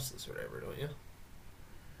criminal justice or whatever, don't you?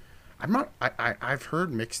 I'm not I've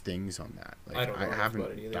heard mixed things on that. Like I don't know enough haven't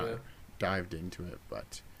about it either, yeah. dived into it,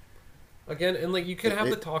 but Again, and like you can have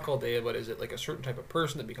the it- talk all day about is it like a certain type of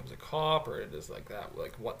person that becomes a cop, or it is like that,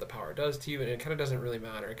 like what the power does to you, and it kind of doesn't really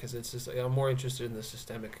matter because it's just like, I'm more interested in the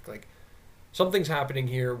systemic, like something's happening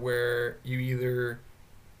here where you either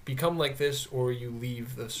become like this or you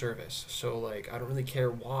leave the service. So like I don't really care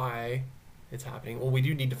why it's happening. Well, we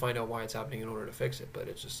do need to find out why it's happening in order to fix it, but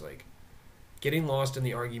it's just like getting lost in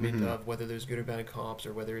the argument Mhm. of whether there's good or bad cops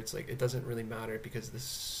or whether it's like it doesn't really matter because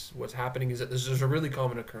this what's happening is that this is a really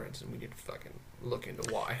common occurrence and we need to fucking look into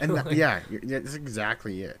why. and Like, yeah, that's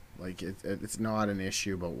exactly it. Like it's not an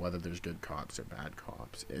issue about whether there's good cops or bad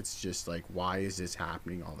cops. It's just like why is this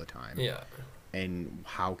happening all the time? yeah, And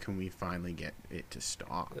how can we finally get it to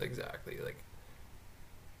stop? exactly. Like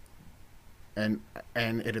And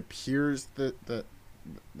it appears that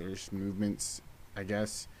there's movements, I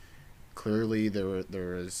guess. Clearly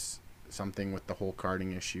there is something with the whole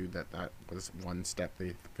carding issue that was one step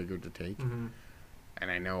they figured to take. mhm. And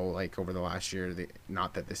I know like over the last year,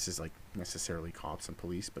 not that this is like necessarily cops and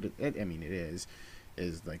police, but I mean it is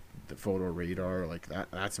like the photo radar, like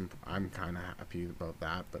I'm kind of happy about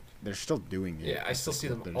that, but they're still doing it. Yeah, I It's still just see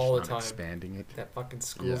that them they're all just the not time. expanding it. That fucking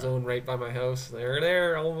school Yeah. zone right by my house. They're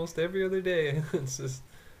there almost every other day. It's just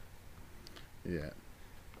Yeah.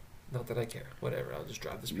 not that I care. Whatever. I'll just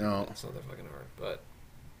drive the speed No. limit. It's not that fucking hard. But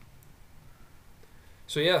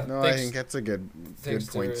so yeah, No, thanks. I think that's a good thanks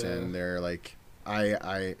points to, in there. Like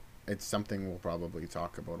I it's something we'll probably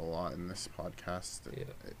talk about a lot in this podcast. Yeah.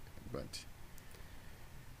 But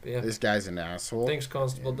yeah. this guy's an asshole. Thanks,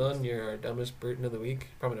 Constable and- Dunn. You're our dumbest Burton of the week.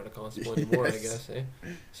 Probably not a constable anymore, I Yes. guess. Eh?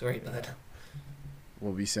 Sorry, bud.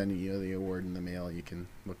 We'll be sending you the award in the mail. You can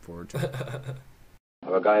look forward to it.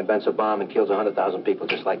 Or a guy invents a bomb and kills 100,000 people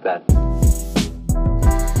just like that.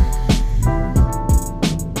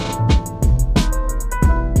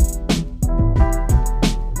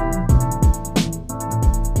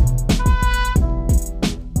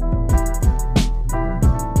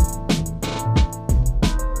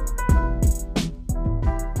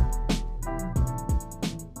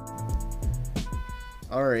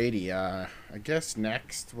 Alrighty, I guess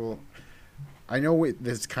next I know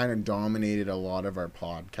this kind of dominated a lot of our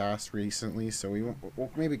podcasts recently, so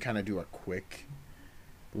we'll maybe kind of do a quick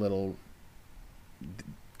little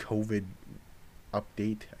COVID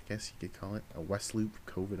update, I guess you could call it, a West Loop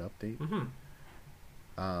COVID update.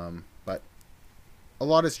 Mm-hmm. But a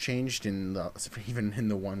lot has changed even in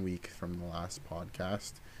the 1 week from the last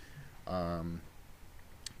podcast.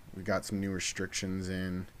 We got some new restrictions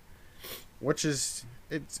in, which is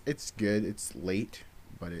it's good. It's late,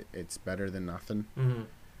 but it's better than nothing. Mm-hmm.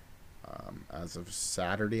 As of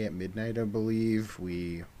Saturday at midnight, I believe,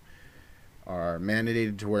 we are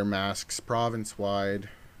mandated to wear masks province-wide.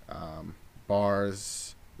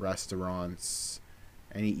 Bars, restaurants,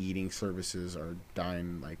 any eating services are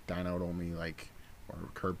dine out only, or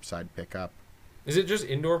curbside pickup. Is it just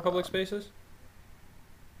indoor public spaces?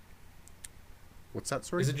 What's that,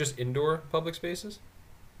 sorry? Is it just indoor public spaces?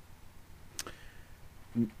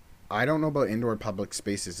 I don't know about indoor public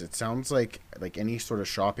spaces. It sounds like any sort of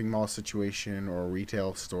shopping mall situation or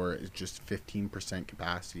retail store is just 15%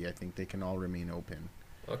 capacity. I think they can all remain open.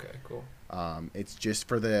 Okay, cool. It's just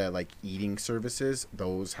for the like eating services;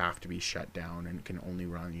 those have to be shut down and can only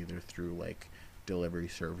run either through like delivery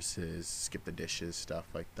services, skip the dishes, stuff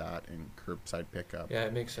like that, and curbside pickup. Yeah,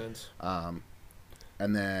 it makes sense. And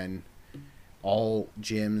then all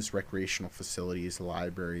gyms, recreational facilities,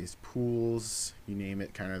 libraries, pools, you name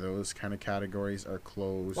it, kind of those kind of categories are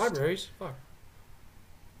closed. Libraries? Fuck.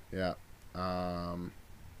 Yeah. I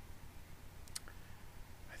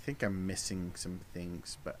think I'm missing some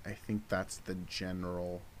things, but I think that's the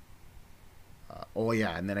general. Oh,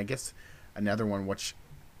 yeah. And then I guess another one, which,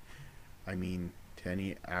 I mean, to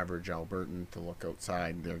any average Albertan to look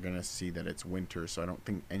outside, they're going to see that it's winter. So I don't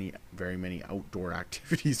think very many outdoor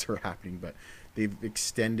activities are happening, but they've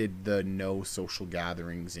extended the no social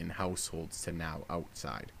gatherings in households to now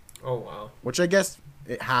outside. Oh, wow. Which I guess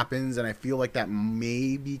it happens, and I feel like that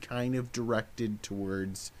may be kind of directed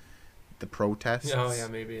towards the protests. Oh, yeah,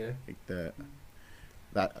 maybe, yeah.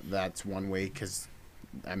 Like that's one way, because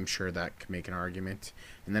I'm sure that could make an argument.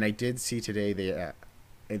 And then I did see today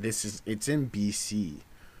it's in BC,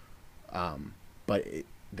 but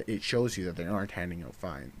it shows you that they aren't handing out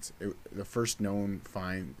fines. The first known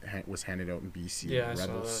fine was handed out in BC, Yeah, I saw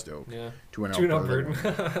that. Revelstoke, Yeah. to an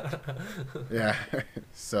Albertan. Yeah,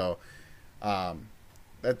 so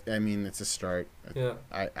that, I mean, it's a start. Yeah.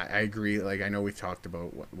 I agree. Like, I know we've talked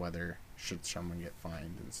about whether should someone get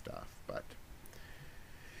fined and stuff, but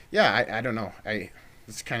yeah, I don't know.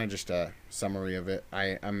 It's kind of just a summary of it.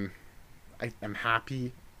 I'm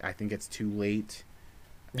happy. I think it's too late.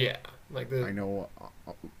 Yeah, like I know.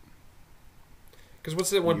 Because what's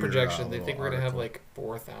the one Your, projection? They little think we're gonna have article. like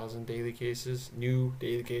 4,000 new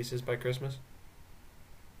daily cases by Christmas.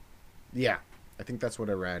 Yeah, I think that's what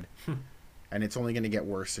I read. And it's only going to get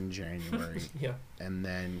worse in January. Yeah. And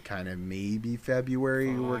then kind of maybe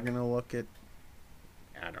February we're Fuck. going to look at,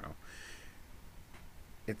 I don't know.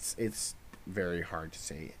 It's very hard to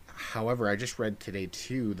say. However, I just read today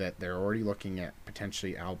too that they're already looking at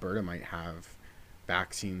potentially Alberta might have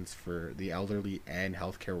vaccines for the elderly and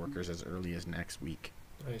healthcare workers as early as next week.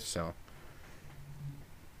 Nice. So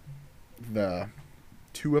the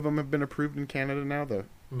two of them have been approved in Canada now, the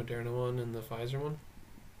Moderna one and the Pfizer one.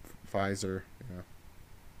 Pfizer, yeah.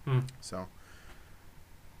 Hmm. So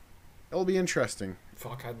it'll be interesting.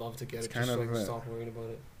 Fuck, I'd love to get It's it. kind Just of like a- stop worrying about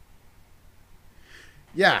it.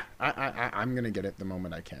 Yeah, I'm gonna get it the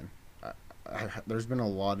moment I can. There's been a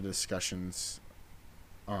lot of discussions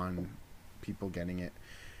on people getting it,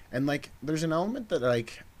 and like, there's an element that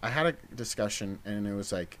like I had a discussion, and it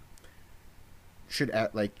was like,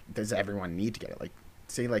 does everyone need to get it? Like,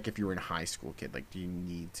 say like if you were a high school kid, like, do you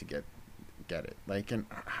need to get it? Like, and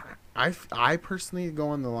I personally go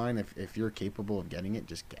on the line, if you're capable of getting it,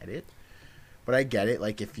 just get it. But I get it.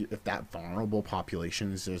 Like, if that vulnerable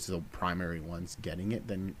population is the primary ones getting it,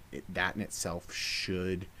 then that in itself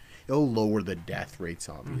it'll lower the death rates,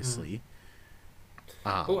 obviously.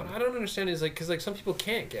 But what I don't understand is like, because like some people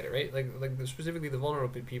can't get it, right? Like specifically the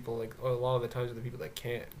vulnerable people. Like a lot of the times are the people that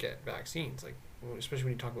can't get vaccines. Like especially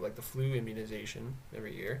when you talk about like the flu immunization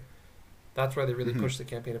every year. That's why they really push the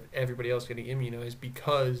campaign of everybody else getting immunized,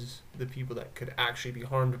 because the people that could actually be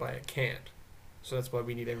harmed by it can't. So that's why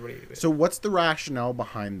we need everybody to do it. So what's the rationale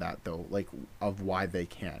behind that, though? Like, of why they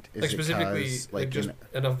can't? Is Like it specifically, 'cause, like just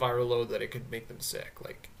enough viral load that it could make them sick.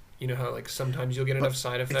 Like, you know how like sometimes you'll get enough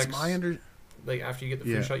side effects. It's my Like after you get the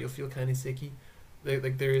flu shot, you'll feel kind of sicky.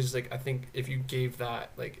 Like there is like, I think if you gave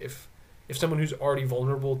that, like if someone who's already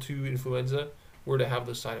vulnerable to influenza were to have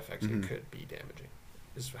those side effects, it could be damaging.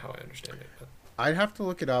 Is how I understand it. But I'd have to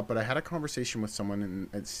look it up, but I had a conversation with someone, and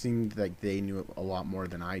it seemed like they knew a lot more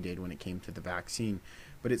than I did when it came to the vaccine.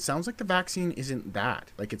 But it sounds like the vaccine isn't that.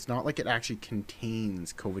 Like, it's not like it actually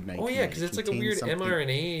contains COVID-19. oh yeah, because it's like a weird something-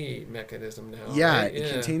 mRNA mechanism now. Yeah, right?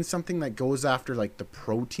 it contains something that goes after like the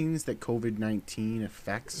proteins that COVID-19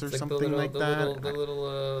 affects, or It's like something like that. The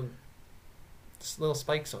little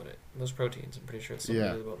spikes on it. Those proteins. I'm pretty sure it's something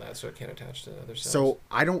Yeah. about that, so it can't attach to other cells. So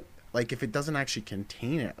I don't like, if it doesn't actually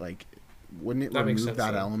contain it, like, wouldn't it That makes remove sense,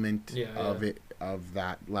 that though. element Yeah, of yeah. it, of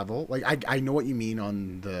that level? Like, I know what you mean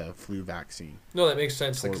on the flu vaccine. No, that makes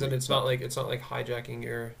sense. Because then Totally. it's not like hijacking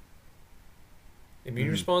your immune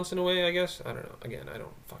Mhm. response in a way. I guess I don't know. Again, I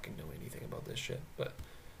don't fucking know anything about this shit. But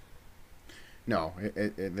No,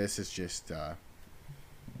 this is just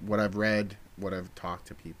what I've read, what I've talked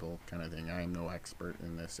to people, kind of thing. I am no expert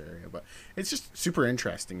in this area, but it's just super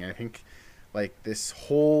interesting. I think, like, this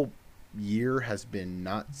whole year has been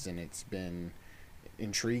nuts, and it's been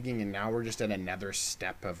intriguing, and now we're just at another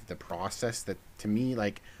step of the process that, to me,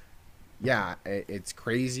 like, yeah, it's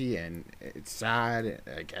crazy and it's sad,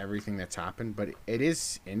 like everything that's happened, but it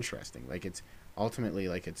is interesting. Like, it's ultimately,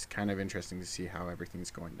 like, it's kind of interesting to see how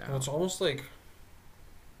everything's going down. Well, it's almost like,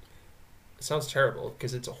 it sounds terrible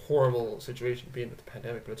because it's a horrible situation being with the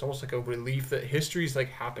pandemic, but it's almost like a relief that history's like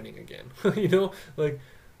happening again. You know, like,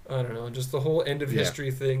 I don't know, just the whole end of Yeah. history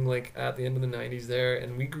thing, like at the end of the '90s there,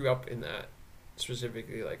 and we grew up in that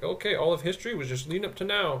specifically. Like, okay, all of history was just leading up to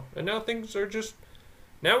now, and now things are just,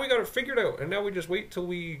 now we got it figured out, and now we just wait till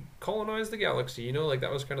we colonize the galaxy. You know, like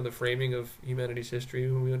that was kind of the framing of humanities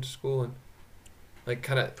history when we went to school, and like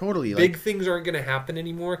kind of Totally, big like, things aren't going to happen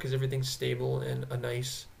anymore because everything's stable and a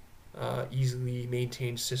nice, easily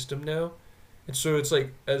maintained system now. And so it's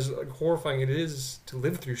like, as like, horrifying it is to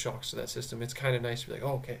live through shocks to that system, it's kind of nice to be like,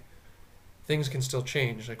 oh, okay, things can still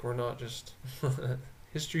change. Like, we're not just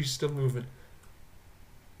history's still moving.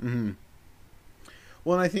 mm-hmm.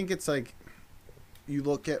 Well, and I think it's like, you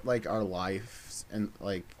look at like our lives, and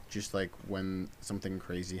like, just like when something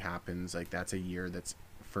crazy happens, like that's a year that's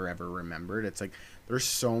forever remembered. It's like there's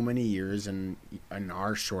so many years in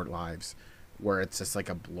our short lives where it's just like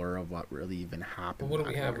a blur of what really even happened. But what do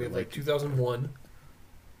we that have? We year. have like 2001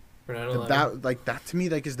 for 9/11. That to me,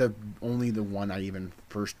 like, is the one I even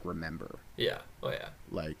first remember. Yeah. Oh yeah.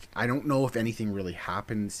 Like, I don't know if anything really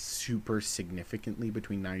happened super significantly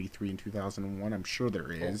between 93 and 2001. I'm sure there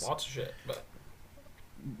Well, is. lots of shit, but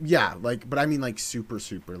Yeah, like, but I mean, like, super,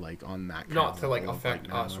 like, on that kind not of to like level of, affect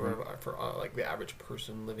like, us 9/11. or for like the average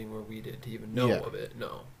person living where we did to even know Yeah. of it.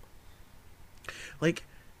 No. Like,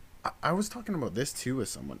 I was talking about this too with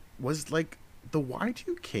someone. Was, like, the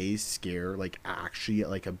Y2K scare, like, actually,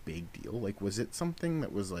 like, a big deal? Like, was it something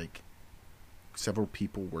that was, like, several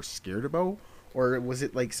people were scared about? Or was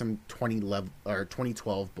it, like, some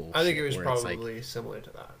 2012 bullshit? I think it was where it's, like, probably similar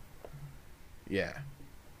to that. yeah.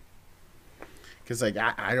 Because, like,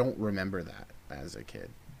 I don't remember that as a kid.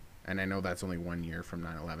 And I know that's only 1 year from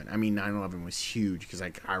 9/11. I mean, 9/11 was huge because,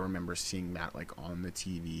 like, I remember seeing that, like, on the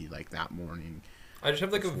TV, like, that morning. I just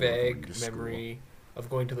have like a Before going vague to school. memory of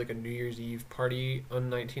going to like a New Year's Eve party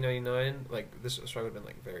on 1999. Like this, so I would have been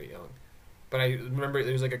like very young, but I remember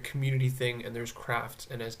there was like a community thing and there's crafts,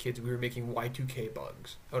 and as kids we were making Y2K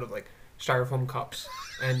bugs out of like styrofoam cups,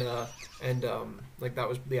 and like that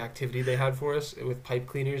was the activity they had for us with pipe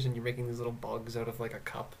cleaners, and you're making these little bugs out of like a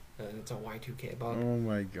cup, and it's a Y2K bug. Oh,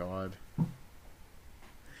 my God.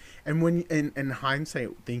 And when in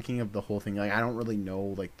hindsight, thinking of the whole thing, like, I don't really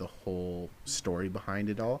know, like, the whole story behind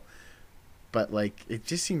it all, but, like, it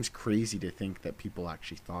just seems crazy to think that people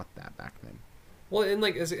actually thought that back then. Well, and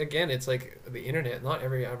like again, it's like the internet. Not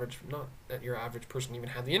that your average person even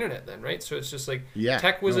had the internet then, right? So it's just like Yeah,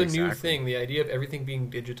 tech was no, a new exactly. thing. The idea of everything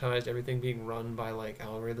being digitized, everything being run by like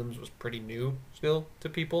algorithms was pretty new still to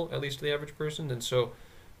people, at least to the average person. And so,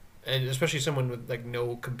 and especially someone with like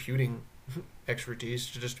no computing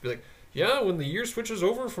expertise, to just be like, yeah, when the year switches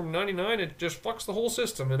over from 99, it just fucks the whole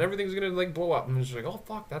system and everything's gonna like blow up. And it's just like, oh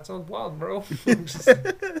fuck, that sounds wild, bro. Just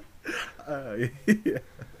like, Yeah.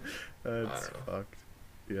 That's know. fucked.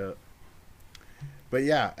 Yeah. But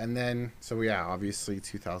yeah, and then, so yeah, obviously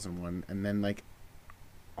 2001. And then, like,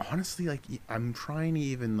 honestly, like, I'm trying to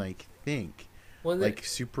even, like, think. well, Like,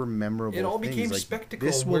 super memorable it all things. became Like, spectacle.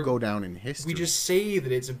 this will where go down in history. We just say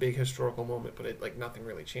that it's a big historical moment, but it like nothing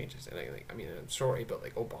really changes. And I mean, I'm sorry, but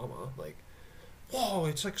like Obama, like, whoa,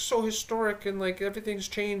 it's like so historic and like everything's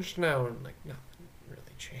changed now, and like nothing really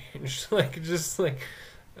changed. Like just like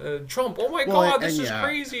Trump, oh my Well, god, this and is yeah.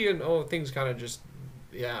 crazy, and oh, things kind of just,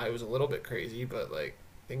 yeah, it was a little bit crazy, but like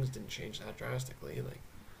things didn't change that drastically. Like,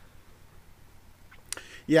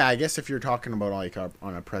 Yeah, I guess if you're talking about, like,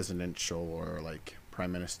 on a presidential or, like,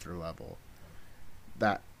 prime minister level,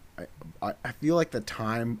 that I feel like the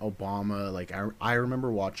time Obama, like, I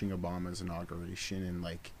remember watching Obama's inauguration, and,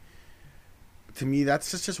 like, to me that's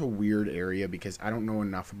just a weird area because I don't know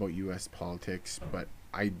enough about U.S. politics, but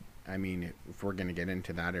I mean, if we're gonna get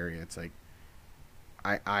into that area, it's like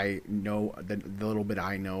I know the little bit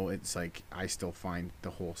I know, it's like I still find the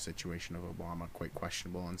whole situation of Obama quite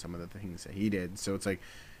questionable and some of the things that he did. So it's like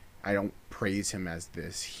I don't praise him as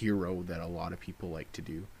this hero that a lot of people like to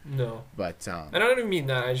do. no. But And I don't even mean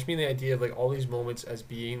that. I just mean the idea of like all these moments as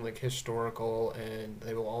being like historical and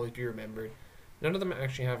they will always be remembered. None of them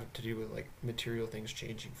actually have to do with like material things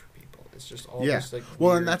changing for people. It's just all yeah, this like well,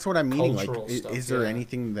 weird and that's what I'm meaning. Like, cultural stuff. is there Yeah.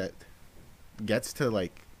 anything that gets to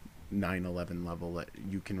like 9/11 level that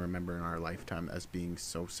you can remember in our lifetime as being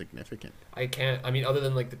so significant? I can't. I mean, other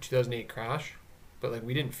than like the 2008 crash, but like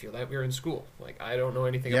we didn't feel that. We were in school. Like I don't know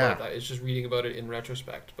anything Yeah. about that. It's just reading about it in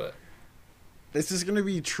retrospect. But This is gonna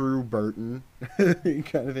be true Burton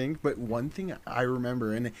kind of thing. But one thing I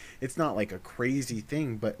remember, and it's not like a crazy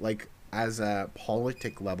thing, but like as a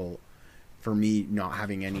politic level, for me not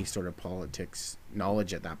having any sort of politics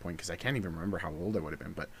knowledge at that point, because I can't even remember how old I would have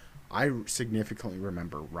been, but I significantly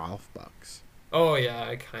remember Ralph Bucks. oh yeah,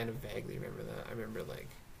 I kind of vaguely remember that. I remember like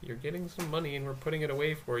you're getting some money and we're putting it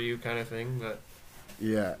away for you kind of thing. But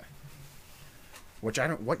Yeah. Which I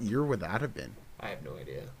don't. What year would that have been? I have no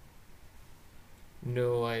idea.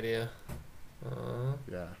 No idea.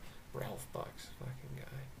 Yeah. Ralph Bucks, fucking guy.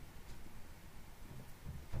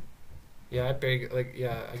 Yeah,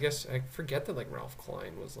 I guess I forget that like Ralph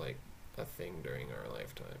Klein was like a thing during our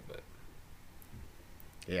lifetime, but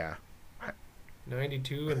Yeah.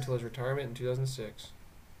 92 until his retirement in 2006.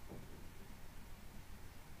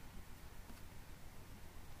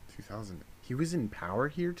 2000. He was in power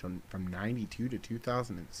here from 92 to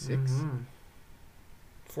 2006.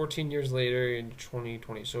 14 years later in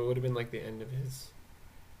 2020, so it would have been like the end of his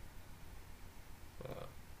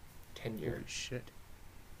tenure. Holy shit.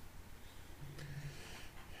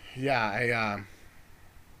 Yeah,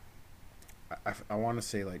 I want to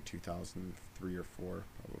say like 2003 or 4,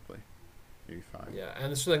 probably, maybe 5. Yeah,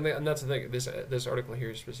 and it's like, and that's the thing. This article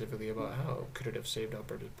here is specifically about how could it have saved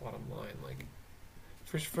Alberta's bottom line. Like,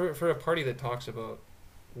 for a party that talks about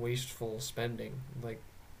wasteful spending, like,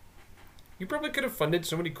 you probably could have funded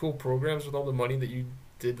so many cool programs with all the money that you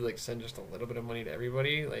did. Like, send just a little bit of money to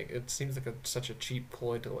everybody. Like, it seems like such a cheap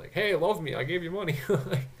ploy to like, hey, love me, I gave you money.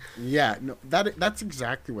 Like, Yeah, no, that's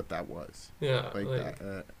exactly what that was. yeah, Like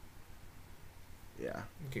that. Yeah.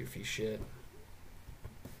 goofy shit.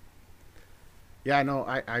 Yeah, no,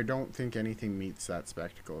 I don't think anything meets that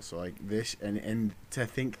spectacle. So like this, and to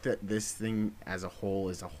think that this thing as a whole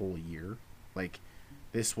is a whole year, like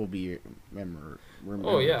this will be remembered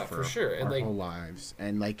Oh yeah, for sure. And our like, whole lives.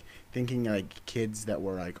 And like thinking like kids that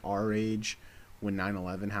were like our age when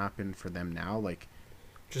 9/11 happened, for them now, like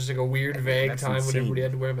just like a weird, vague that's time when insane. everybody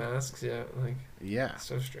had to wear masks. Yeah, like, yeah,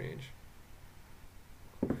 so strange.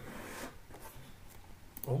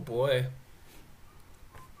 Oh boy.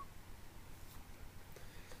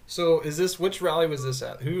 So which rally was this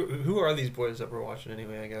at? Who are these boys that we're watching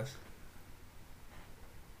anyway, I guess?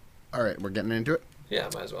 all right, we're getting into it. Yeah,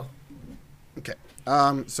 might as well. Okay.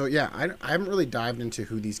 So yeah, I haven't really dived into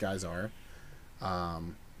who these guys are.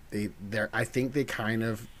 I think they kind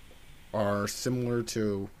of are similar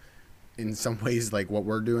to, in some ways, like what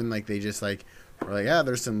we're doing. Like they just like are like, yeah,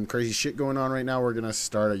 there's some crazy shit going on right now. We're gonna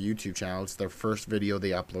start a YouTube channel. It's their first video they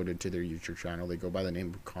uploaded to their YouTube channel. They go by the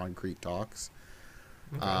name of Concrete Talks.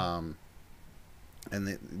 Okay. And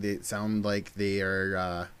they sound like they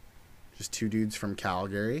are just two dudes from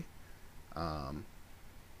Calgary.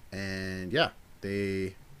 And yeah,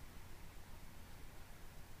 I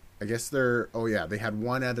guess they had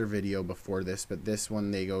one other video before this, but this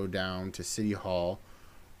one they go down to City Hall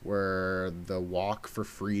where the Walk for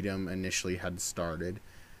Freedom initially had started.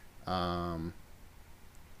 And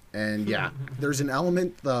yeah, there's an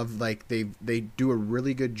element of like they do a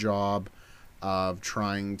really good job of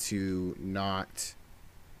trying to not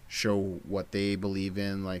show what they believe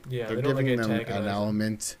in. Like Yeah, they're they don't, like, giving them antagonize an them.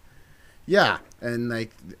 element. Yeah, and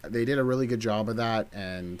like they did a really good job of that,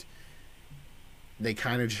 and they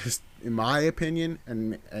kind of just, in my opinion,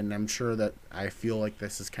 and I'm sure that I feel like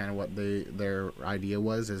this is kind of what their idea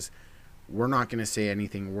was, is we're not going to say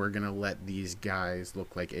anything. We're going to let these guys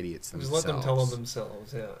look like idiots Just themselves. let them tell them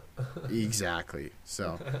themselves. Yeah. Exactly.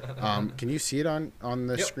 So, can you see it on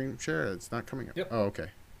the Yep. screen share? It's not coming up. Yep. Oh, okay.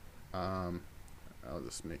 I'll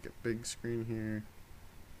just make it big screen here.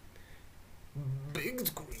 Big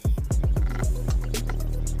screen.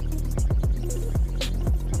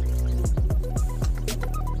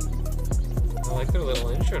 I like their little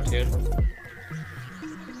intro tune.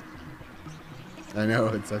 I know,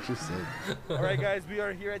 it's actually sick. All right, guys, we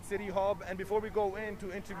are here at City Hall, and before we go in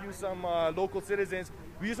to interview some local citizens,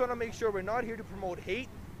 we just want to make sure we're not here to promote hate.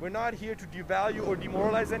 We're not here to devalue or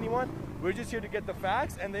demoralize anyone. We're just here to get the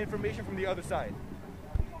facts and the information from the other side.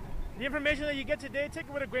 The information that you get today, take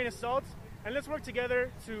it with a grain of salt, and let's work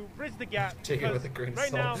together to bridge the gap. Take it because with a grain of right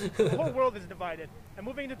salt. now, the whole world is divided. And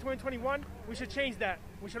moving into 2021, we should change that.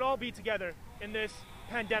 We should all be together in this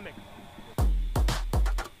pandemic.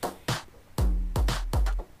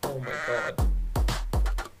 Oh my god.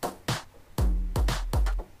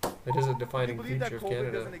 It is a Do you defining believe that feature of COVID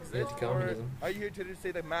Canada. doesn't exist, or Anti-communism. are you here to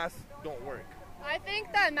say that masks don't work? I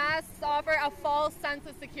think that masks offer a false sense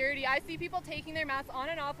of security. I see people taking their masks on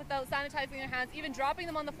and off without sanitizing their hands, even dropping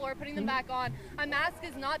them on the floor, putting them back on. A mask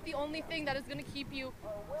is not the only thing that is going to keep you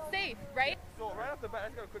safe, right? So right off the bat, I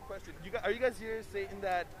just got a quick question. Are you guys here saying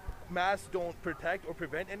that masks don't protect or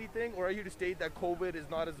prevent anything, or are you here to state that COVID is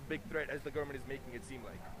not as a big threat as the government is making it seem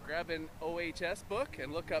like? Grab an OHS book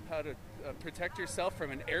and look up how to protect yourself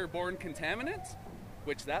from an airborne contaminant,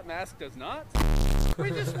 which that mask does not. We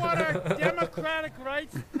just want our democratic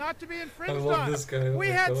rights not to be infringed on. I love this guy. We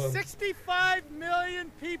had 65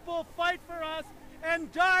 million people fight for us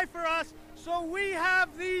and die for us, so we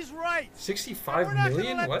have these rights. 65 We're not million?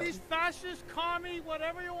 gonna let What? these fascist, commie,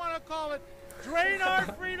 whatever you want to call it, drain our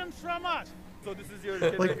freedoms from us. So this is your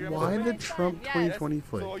Like, why the Trump 2020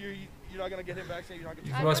 flick? So you're not gonna get him vaccinated. You're not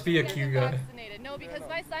gonna. You must be a Get Q him guy. vaccinated. No, because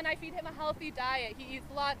my son, I feed him a healthy diet. He eats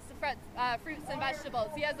lots of fruits and vegetables.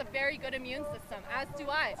 He has a very good immune system, as do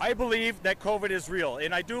I. I believe that COVID is real,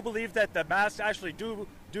 and I do believe that the masks actually do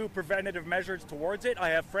preventative measures towards it. I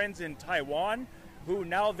have friends in Taiwan who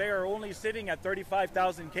now they are only sitting at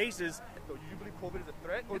 35,000 cases. So you believe COVID is a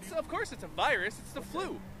threat? Or Of course, it's a virus. It's the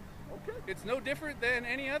flu. Okay. It's no different than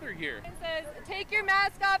any other here. It says, take your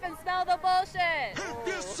mask off and smell the bullshit.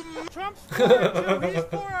 Trump's for it, too. He's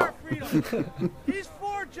for our freedom. He's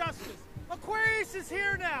for justice. Aquarius is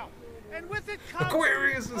here now, and with it comes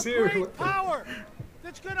Aquarius is a here. great power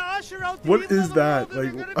that's going to usher out the What evil is of the that? world,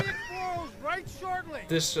 and Like, they're going to be exposed right shortly.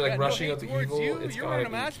 This Yeah, no rushing hate out the towards evil. you. It's You're gotta wearing a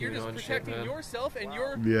be mask. You're just QAnon shit, protecting man. yourself and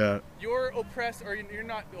Yeah. your oppressed, or you're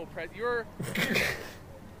not oppressed. You're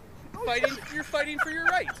fighting for your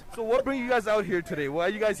right. So what bring you guys out here today? Why are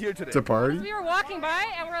you guys here today? It's a party? We were walking by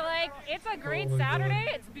and we're like, it's a great Oh my Saturday.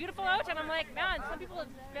 God. It's beautiful out. And I'm like, man, some people have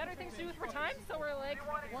better things to do with their time. So we're like,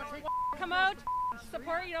 come out,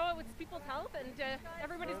 support, with people's health. And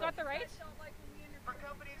everybody's got the right.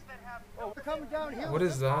 Oh, we're coming down here. What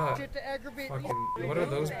is that? Shit to aggravate these Fucking, what are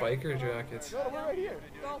those biker jackets? No, we're right here.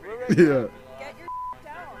 We're right here. Yeah. Get your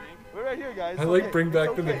down. We're right here, guys. I like Okay, bring it's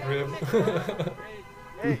back the okay. McRib.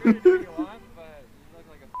 Hey,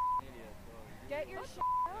 Get your shit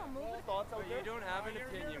down. Move it. thoughts out You there? don't have an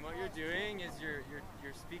opinion. What you're doing is you're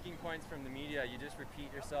speaking points from the media. You just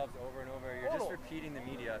repeat yourselves over and over. You're just repeating the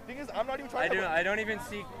media. Thing is, I'm not even trying to. I don't even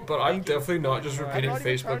seek. But I'm definitely not just repeating not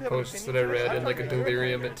even trying Facebook to have an posts that I opinion. read in I'm like a trying to hear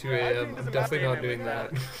delirium it. at 2 I think a.m. there's I'm a definitely not massive doing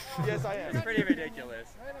that. Yes, I am. It's pretty ridiculous.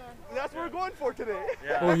 That's what we're going for today.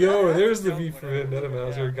 Yeah. Oh, yo, there's the V for Vendetta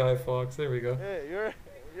Master, Guy Fawkes. There we go. Hey,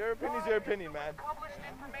 your opinion's your opinion, man.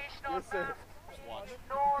 Yes, sir.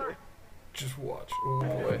 Just watch. Oh,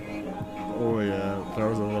 boy. Oh, yeah. That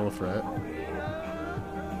was a little threat.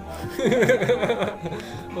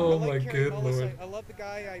 Oh, my good lord. I love the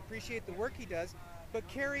guy. I appreciate the work he does. But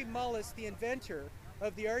Kerry Mullis, the inventor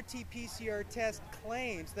of the RT-PCR test,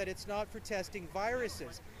 claims that it's not for testing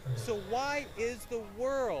viruses. So why is the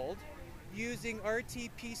world using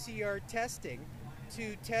RT-PCR testing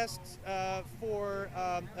to test for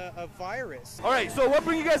a virus? All right, so what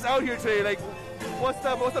bring you guys out here today? Like, what's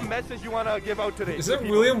the message you want to give out today? Is that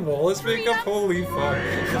William Wallace makeup? Holy fuck.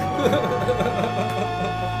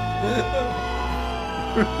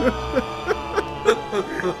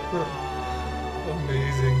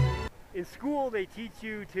 Amazing. In school, they teach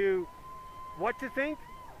you what to think.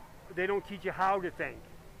 They don't teach you how to think.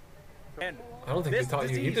 And I don't think this they taught you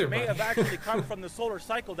disease either, may but- have actually come from the solar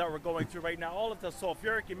cycle that we're going through right now. All of the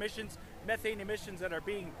sulfuric emissions, methane emissions that are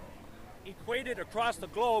being equated across the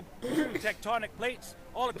globe through tectonic plates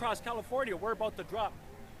all across California. We're about to drop.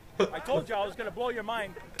 I told you I was going to blow your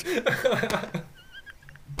mind.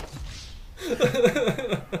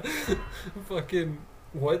 Fucking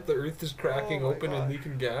what? The Earth is cracking Oh my open and God.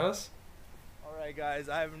 leaking gas? All right, guys,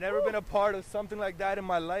 I've never been a part of something like that in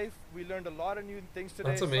my life. We learned a lot of new things today.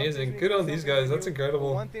 That's Some amazing. things we Good knew, on these something guys. we That's knew.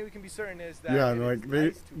 incredible. One thing we can be certain is that Yeah, it and is like they,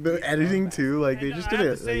 nice to the be editing unmasked. too, like they And just I did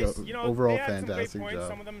have to say, a they overall had some great fantastic points. job.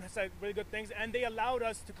 Some of them said really good things, and they allowed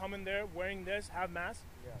us to come in there wearing this, have masks.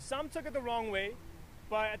 Yeah. Some took it the wrong way,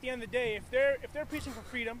 but at the end of the day, if they're preaching for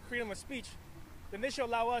freedom of speech, then they should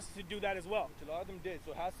allow us to do that as well. Which a lot of them did.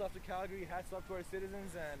 So hats off to Calgary, hats off to our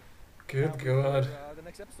citizens, and Good we'll God. do, the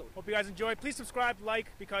next episode. Hope you guys enjoy. Please subscribe, like,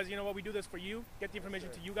 because you know what, we do this for you, get the information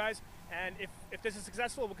to you guys, and if this is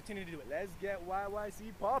successful, we'll continue to do it. Let's get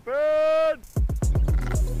YYC poppin'!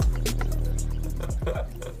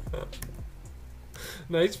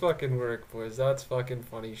 Nice fucking work, boys. That's fucking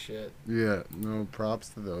funny shit. Yeah, no props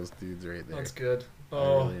to those dudes right there. That's good. I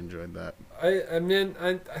Oh, really enjoyed that. I mean,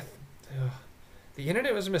 the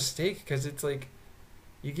internet was a mistake because it's like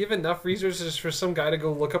You give enough resources for some guy to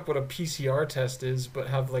go look up what a PCR test is, but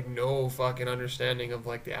have like no fucking understanding of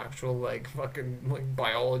like the actual like fucking like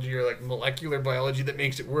biology or like molecular biology that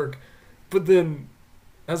makes it work, but then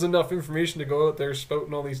has enough information to go out there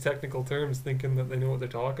spouting all these technical terms, thinking that they know what they're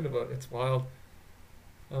talking about. It's wild.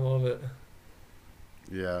 I love it.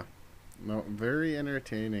 Yeah. No, very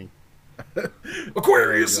entertaining.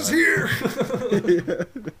 Aquarius is here.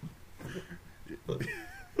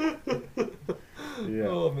 Yeah.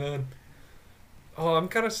 Oh man. Oh, I'm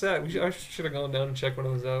kind of sad. I should have gone down and checked one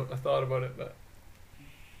of those out. I thought about it, but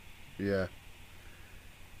Yeah.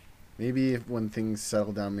 Maybe if when things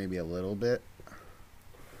settle down maybe a little bit,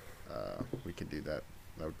 we could do that.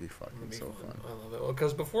 That would be fucking so fun. I love it. Well,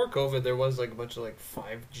 because before COVID, there was like a bunch of like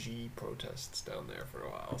 5G protests down there for a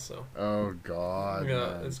while. So. Oh God. Yeah,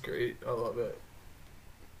 man. it's great. I love it.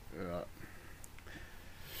 Yeah.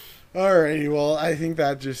 Alrighty, well, I think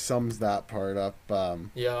that just sums that part up.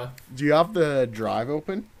 Yeah. Do you have the drive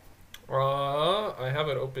open? I have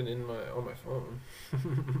it open on my phone.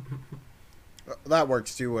 That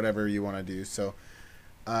works too. Whatever you want to do. So,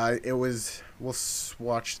 we'll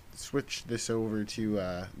switch this over to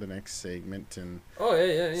the next segment, and oh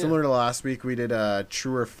yeah. Similar to last week, we did a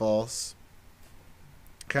true or false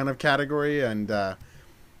kind of category, and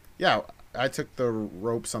yeah, I took the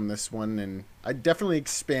ropes on this one, and I definitely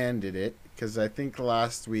expanded it because I think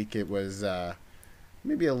last week it was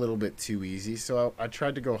maybe a little bit too easy. So I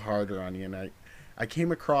tried to go harder on you, and I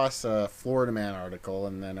came across a Florida Man article,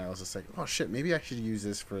 and then I was just like, oh shit, maybe I should use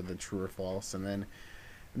this for the true or false. And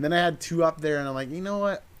then I had two up there, and I'm like, you know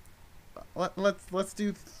what? Let's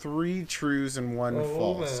do 3 trues and 1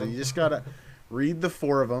 false. Man. So you just gotta read the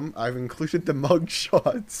 4 of them. I've included the mug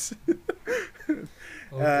shots.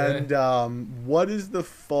 Okay. And what is the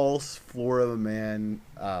false Florida Man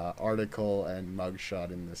article and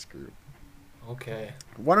mugshot in this group? Okay.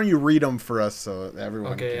 Why don't you read them for us so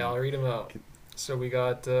everyone Okay, can... I'll read them out. So we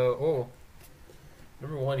got, number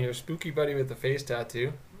 1 here, Spooky Buddy with the face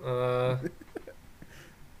tattoo.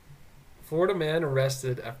 Florida man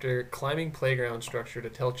arrested after climbing playground structure to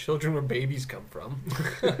tell children where babies come from.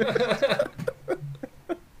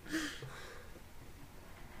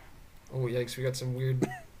 Oh, yikes, we got some weird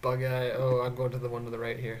bug eye. Oh, I'm going to the one to the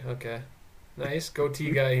right here. Okay. Nice.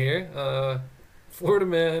 Goatee guy here. Florida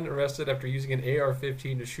man arrested after using an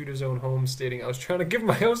AR-15 to shoot his own home, stating, I was trying to give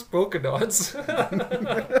my house polka dots.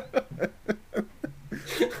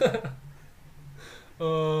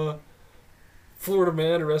 Florida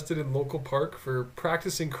man arrested in local park for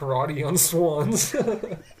practicing karate on swans.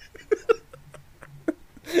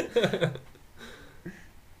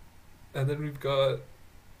 And then we've got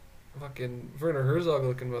fucking Werner Herzog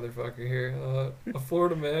looking motherfucker here. A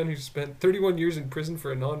Florida man who spent 31 years in prison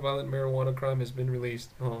for a nonviolent marijuana crime has been released.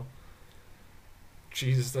 Oh.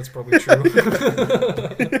 Jesus, that's probably true.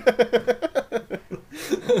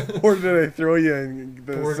 Or did I throw you in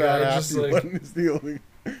the Poor sad guy, just happy like, one is the only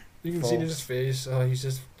you can false. see in his face. Oh, he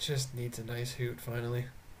just needs a nice hoot finally.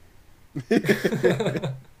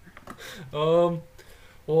 Well,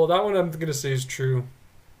 that one I'm gonna say is true.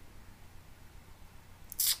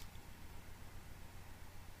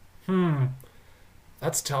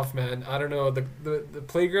 That's tough, man. I don't know. The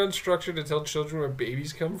playground structure to tell children where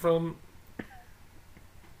babies come from,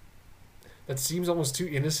 that seems almost too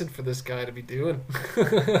innocent for this guy to be doing.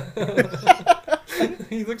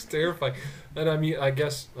 He looks terrifying. And I mean, I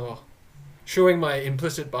guess, showing my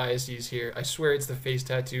implicit biases here, I swear it's the face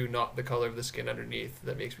tattoo, not the color of the skin underneath,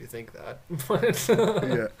 that makes me think that. But,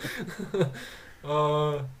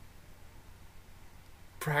 yeah.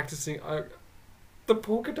 Practicing... the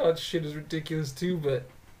polka dot shit is ridiculous too, but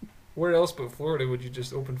where else but Florida would you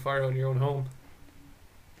just open fire on your own home?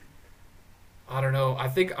 I don't know. I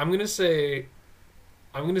think I'm gonna say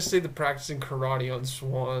the practicing karate on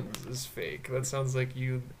swans is fake. That sounds like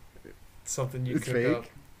something you It's cook fake? up.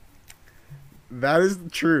 That is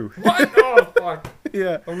true. What? Oh fuck!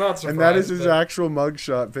 Yeah, I'm not surprised. And that is his but- actual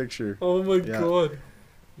mugshot picture. Oh my Yeah. god!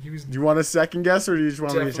 He was Do you want a second guess, or do you just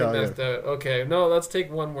want me to definitely tell you? messed out. Okay, no, let's take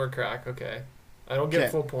one more crack. Okay, I don't get Okay.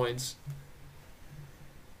 full points.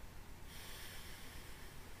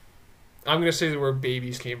 I'm gonna say that where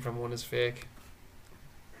babies came from one is fake.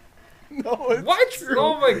 No, it's What? true.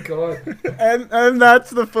 Oh my god! And that's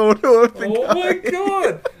the photo of the Oh guy. my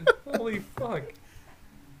god! Holy fuck!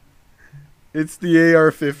 It's the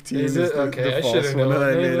AR-15. Is it? the Okay, I false should have one known. that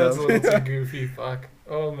I Maybe made that's up. a little too goofy. Fuck.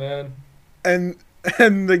 Oh man. And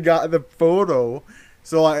the photo.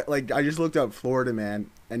 So I just looked up Florida Man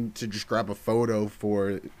and to just grab a photo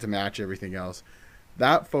to match everything else.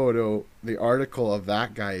 That photo, the article of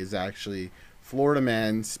that guy is actually Florida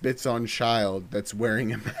man spits on child that's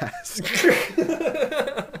wearing a mask.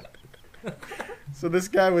 So this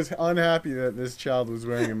guy was unhappy that this child was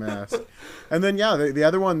wearing a mask. And then, yeah, the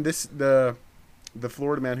other one, the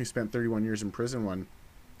Florida man who spent 31 years in prison one,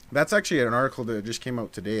 that's actually an article that just came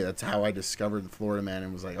out today. That's how I discovered the Florida man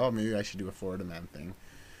and was like, oh, maybe I should do a Florida man thing.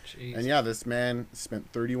 Jeez. And yeah, this man spent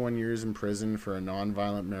 31 years in prison for a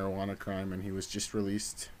non-violent marijuana crime, and he was just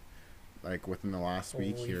released like within the last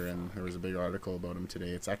week here, and there was a big article about him today.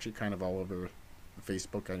 It's actually kind of all over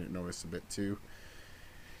Facebook. I didn't notice a bit too.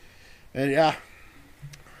 And yeah.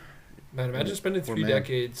 Man, imagine spending 3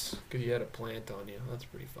 decades because you had a plant on you. That's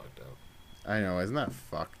pretty fucked up. I know, isn't that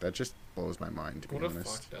fucked? That just blows my mind, to be honest. What a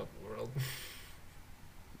fucked up world.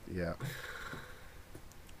 Yeah.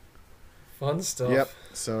 Fun stuff. Yep.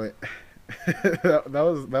 So that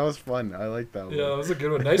was fun. I like that one. Yeah, that was a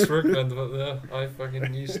good one. Nice work, man. Yeah,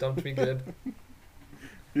 you stumped me good.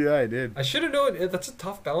 Yeah, I did. I should have known. That's a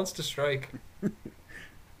tough balance to strike.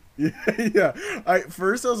 Yeah.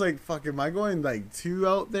 First I was like, fuck, am I going like too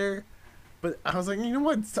out there? But I was like, you know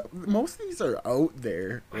what? Most of these are out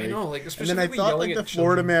there. Like, I know, like, especially and then I thought like the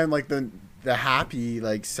Florida man, like the happy,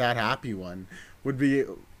 like sad happy one, would be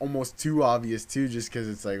almost too obvious too, just because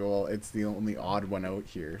it's like, well, it's the only odd one out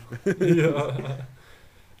here. Yeah.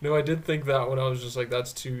 No, I did think that when I was just like,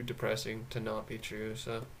 that's too depressing to not be true.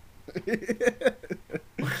 So.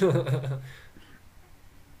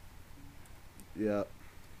 Yeah.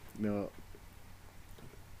 No.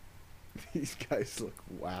 These guys look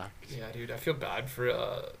whacked. Yeah, dude, I feel bad for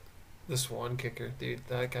the Swan kicker, dude.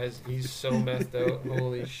 That he's so methed out.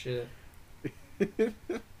 Holy shit.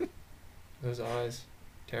 Those eyes,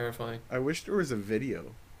 terrifying. I wish there was a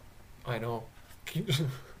video. I know.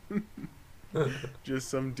 Just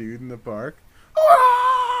some dude in the park.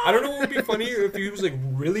 I don't know what would be funnier if he was like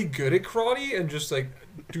really good at karate and just like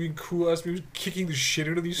doing cool ass moves, kicking the shit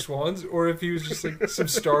out of these swans, or if he was just like some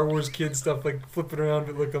Star Wars kid stuff, like flipping around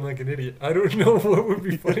but looking like an idiot. I don't know what would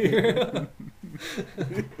be funnier.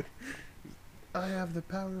 I have the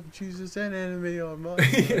power of Jesus and enemy on my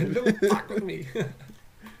side. Don't fuck with me.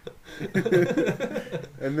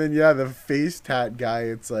 And then yeah, the face tat guy.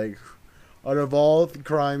 It's like, out of all the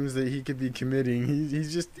crimes that he could be committing,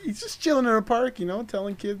 he's just chilling in a park, you know,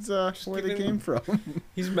 telling kids where they came from.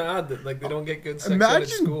 He's mad that like they don't get good sex ed at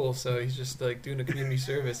school, so he's just like doing a community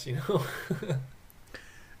service, you know.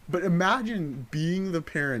 But imagine being the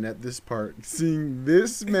parent at this park, seeing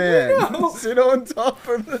this man sit on top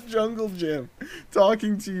of the jungle gym,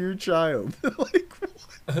 talking to your child. Like,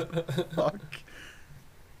 what the fuck?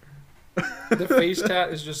 The face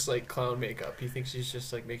tat is just like clown makeup. He thinks he's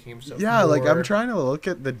just like making himself. Yeah, like I'm trying to look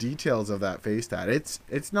at the details of that face tat.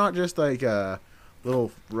 It's not just like a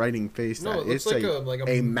little writing face tat. No, it looks it's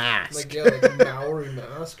a mask. Like like a Maori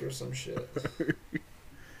mask or some shit.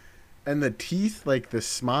 And the teeth, like the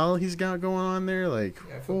smile he's got going on there, like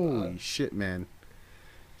holy shit, man.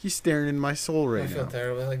 He's staring in my soul right now. I feel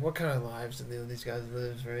terrible. Like, what kind of lives do these guys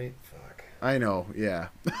live, right? Fuck. I know, yeah.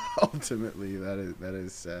 Ultimately, that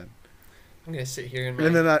is sad. I'm gonna sit here in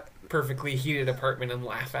my perfectly heated apartment and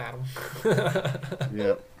laugh at him.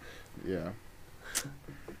 Yeah.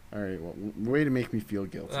 All right. Well, way to make me feel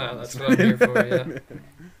guilty. That's what I'm here for. Yeah.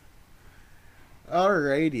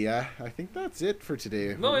 Alrighty. I think that's it for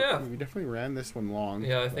today. No, yeah. We definitely ran this one long.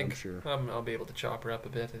 Yeah, I think I'm sure. I'll be able to chop her up a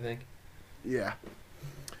bit. I think. Yeah.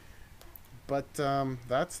 But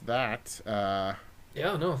that's that.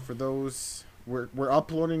 Yeah. No. For those, we're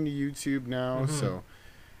uploading to YouTube now, so.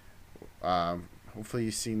 Hopefully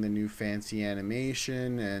you've seen the new fancy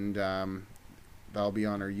animation, and that'll be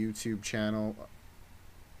on our YouTube channel.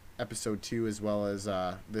 Episode 2 as well as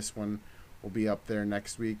this one will be up there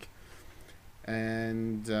next week.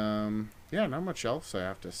 And yeah, not much else I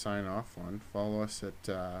have to sign off on. Follow us at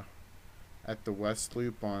the West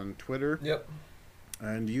Loop on Twitter. Yep.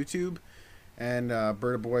 And YouTube, and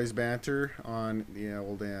Berta Boys Banter on the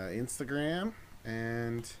old Instagram.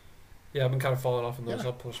 And yeah, I've been kind of falling off on those.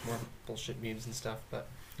 I'll post more bullshit memes and stuff, but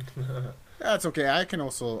that's okay. I can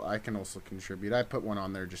also contribute. I put one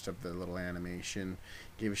on there just of the little animation.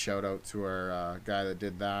 Gave a shout out to our guy that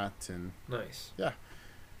did that, and nice. Yeah.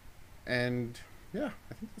 And yeah,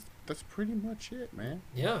 I think that's pretty much it, man.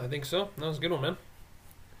 Yeah, I think so. That was a good one, man.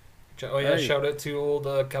 Oh yeah, shout out to old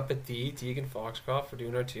Cup of Tea, Tegan Foxcroft, for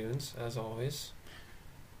doing our tunes as always.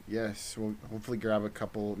 Yes, we'll hopefully grab a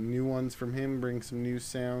couple new ones from him, bring some new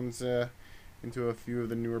sounds into a few of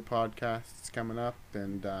the newer podcasts coming up,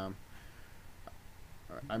 and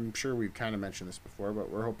I'm sure we've kind of mentioned this before, but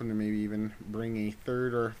we're hoping to maybe even bring a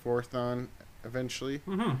third or fourth on eventually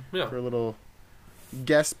yeah. for a little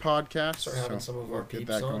guest podcast. Start having some of our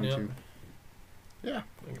peeps on, yeah. Yeah.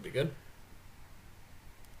 That could be good.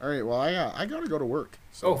 All right. Well, I gotta go to work.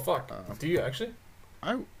 So, Oh fuck! Do you actually?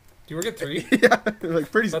 Do you work at 3? Yeah,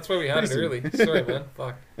 like pretty. That's why we had it pretty early. soon. Sorry, man.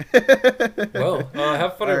 Fuck. Well,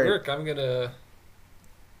 have fun All at right. work. I'm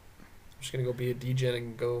just gonna go be a DJ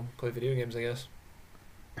and go play video games, I guess.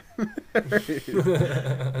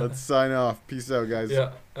 Let's sign off. Peace out, guys.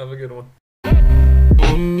 Yeah. Have a good one.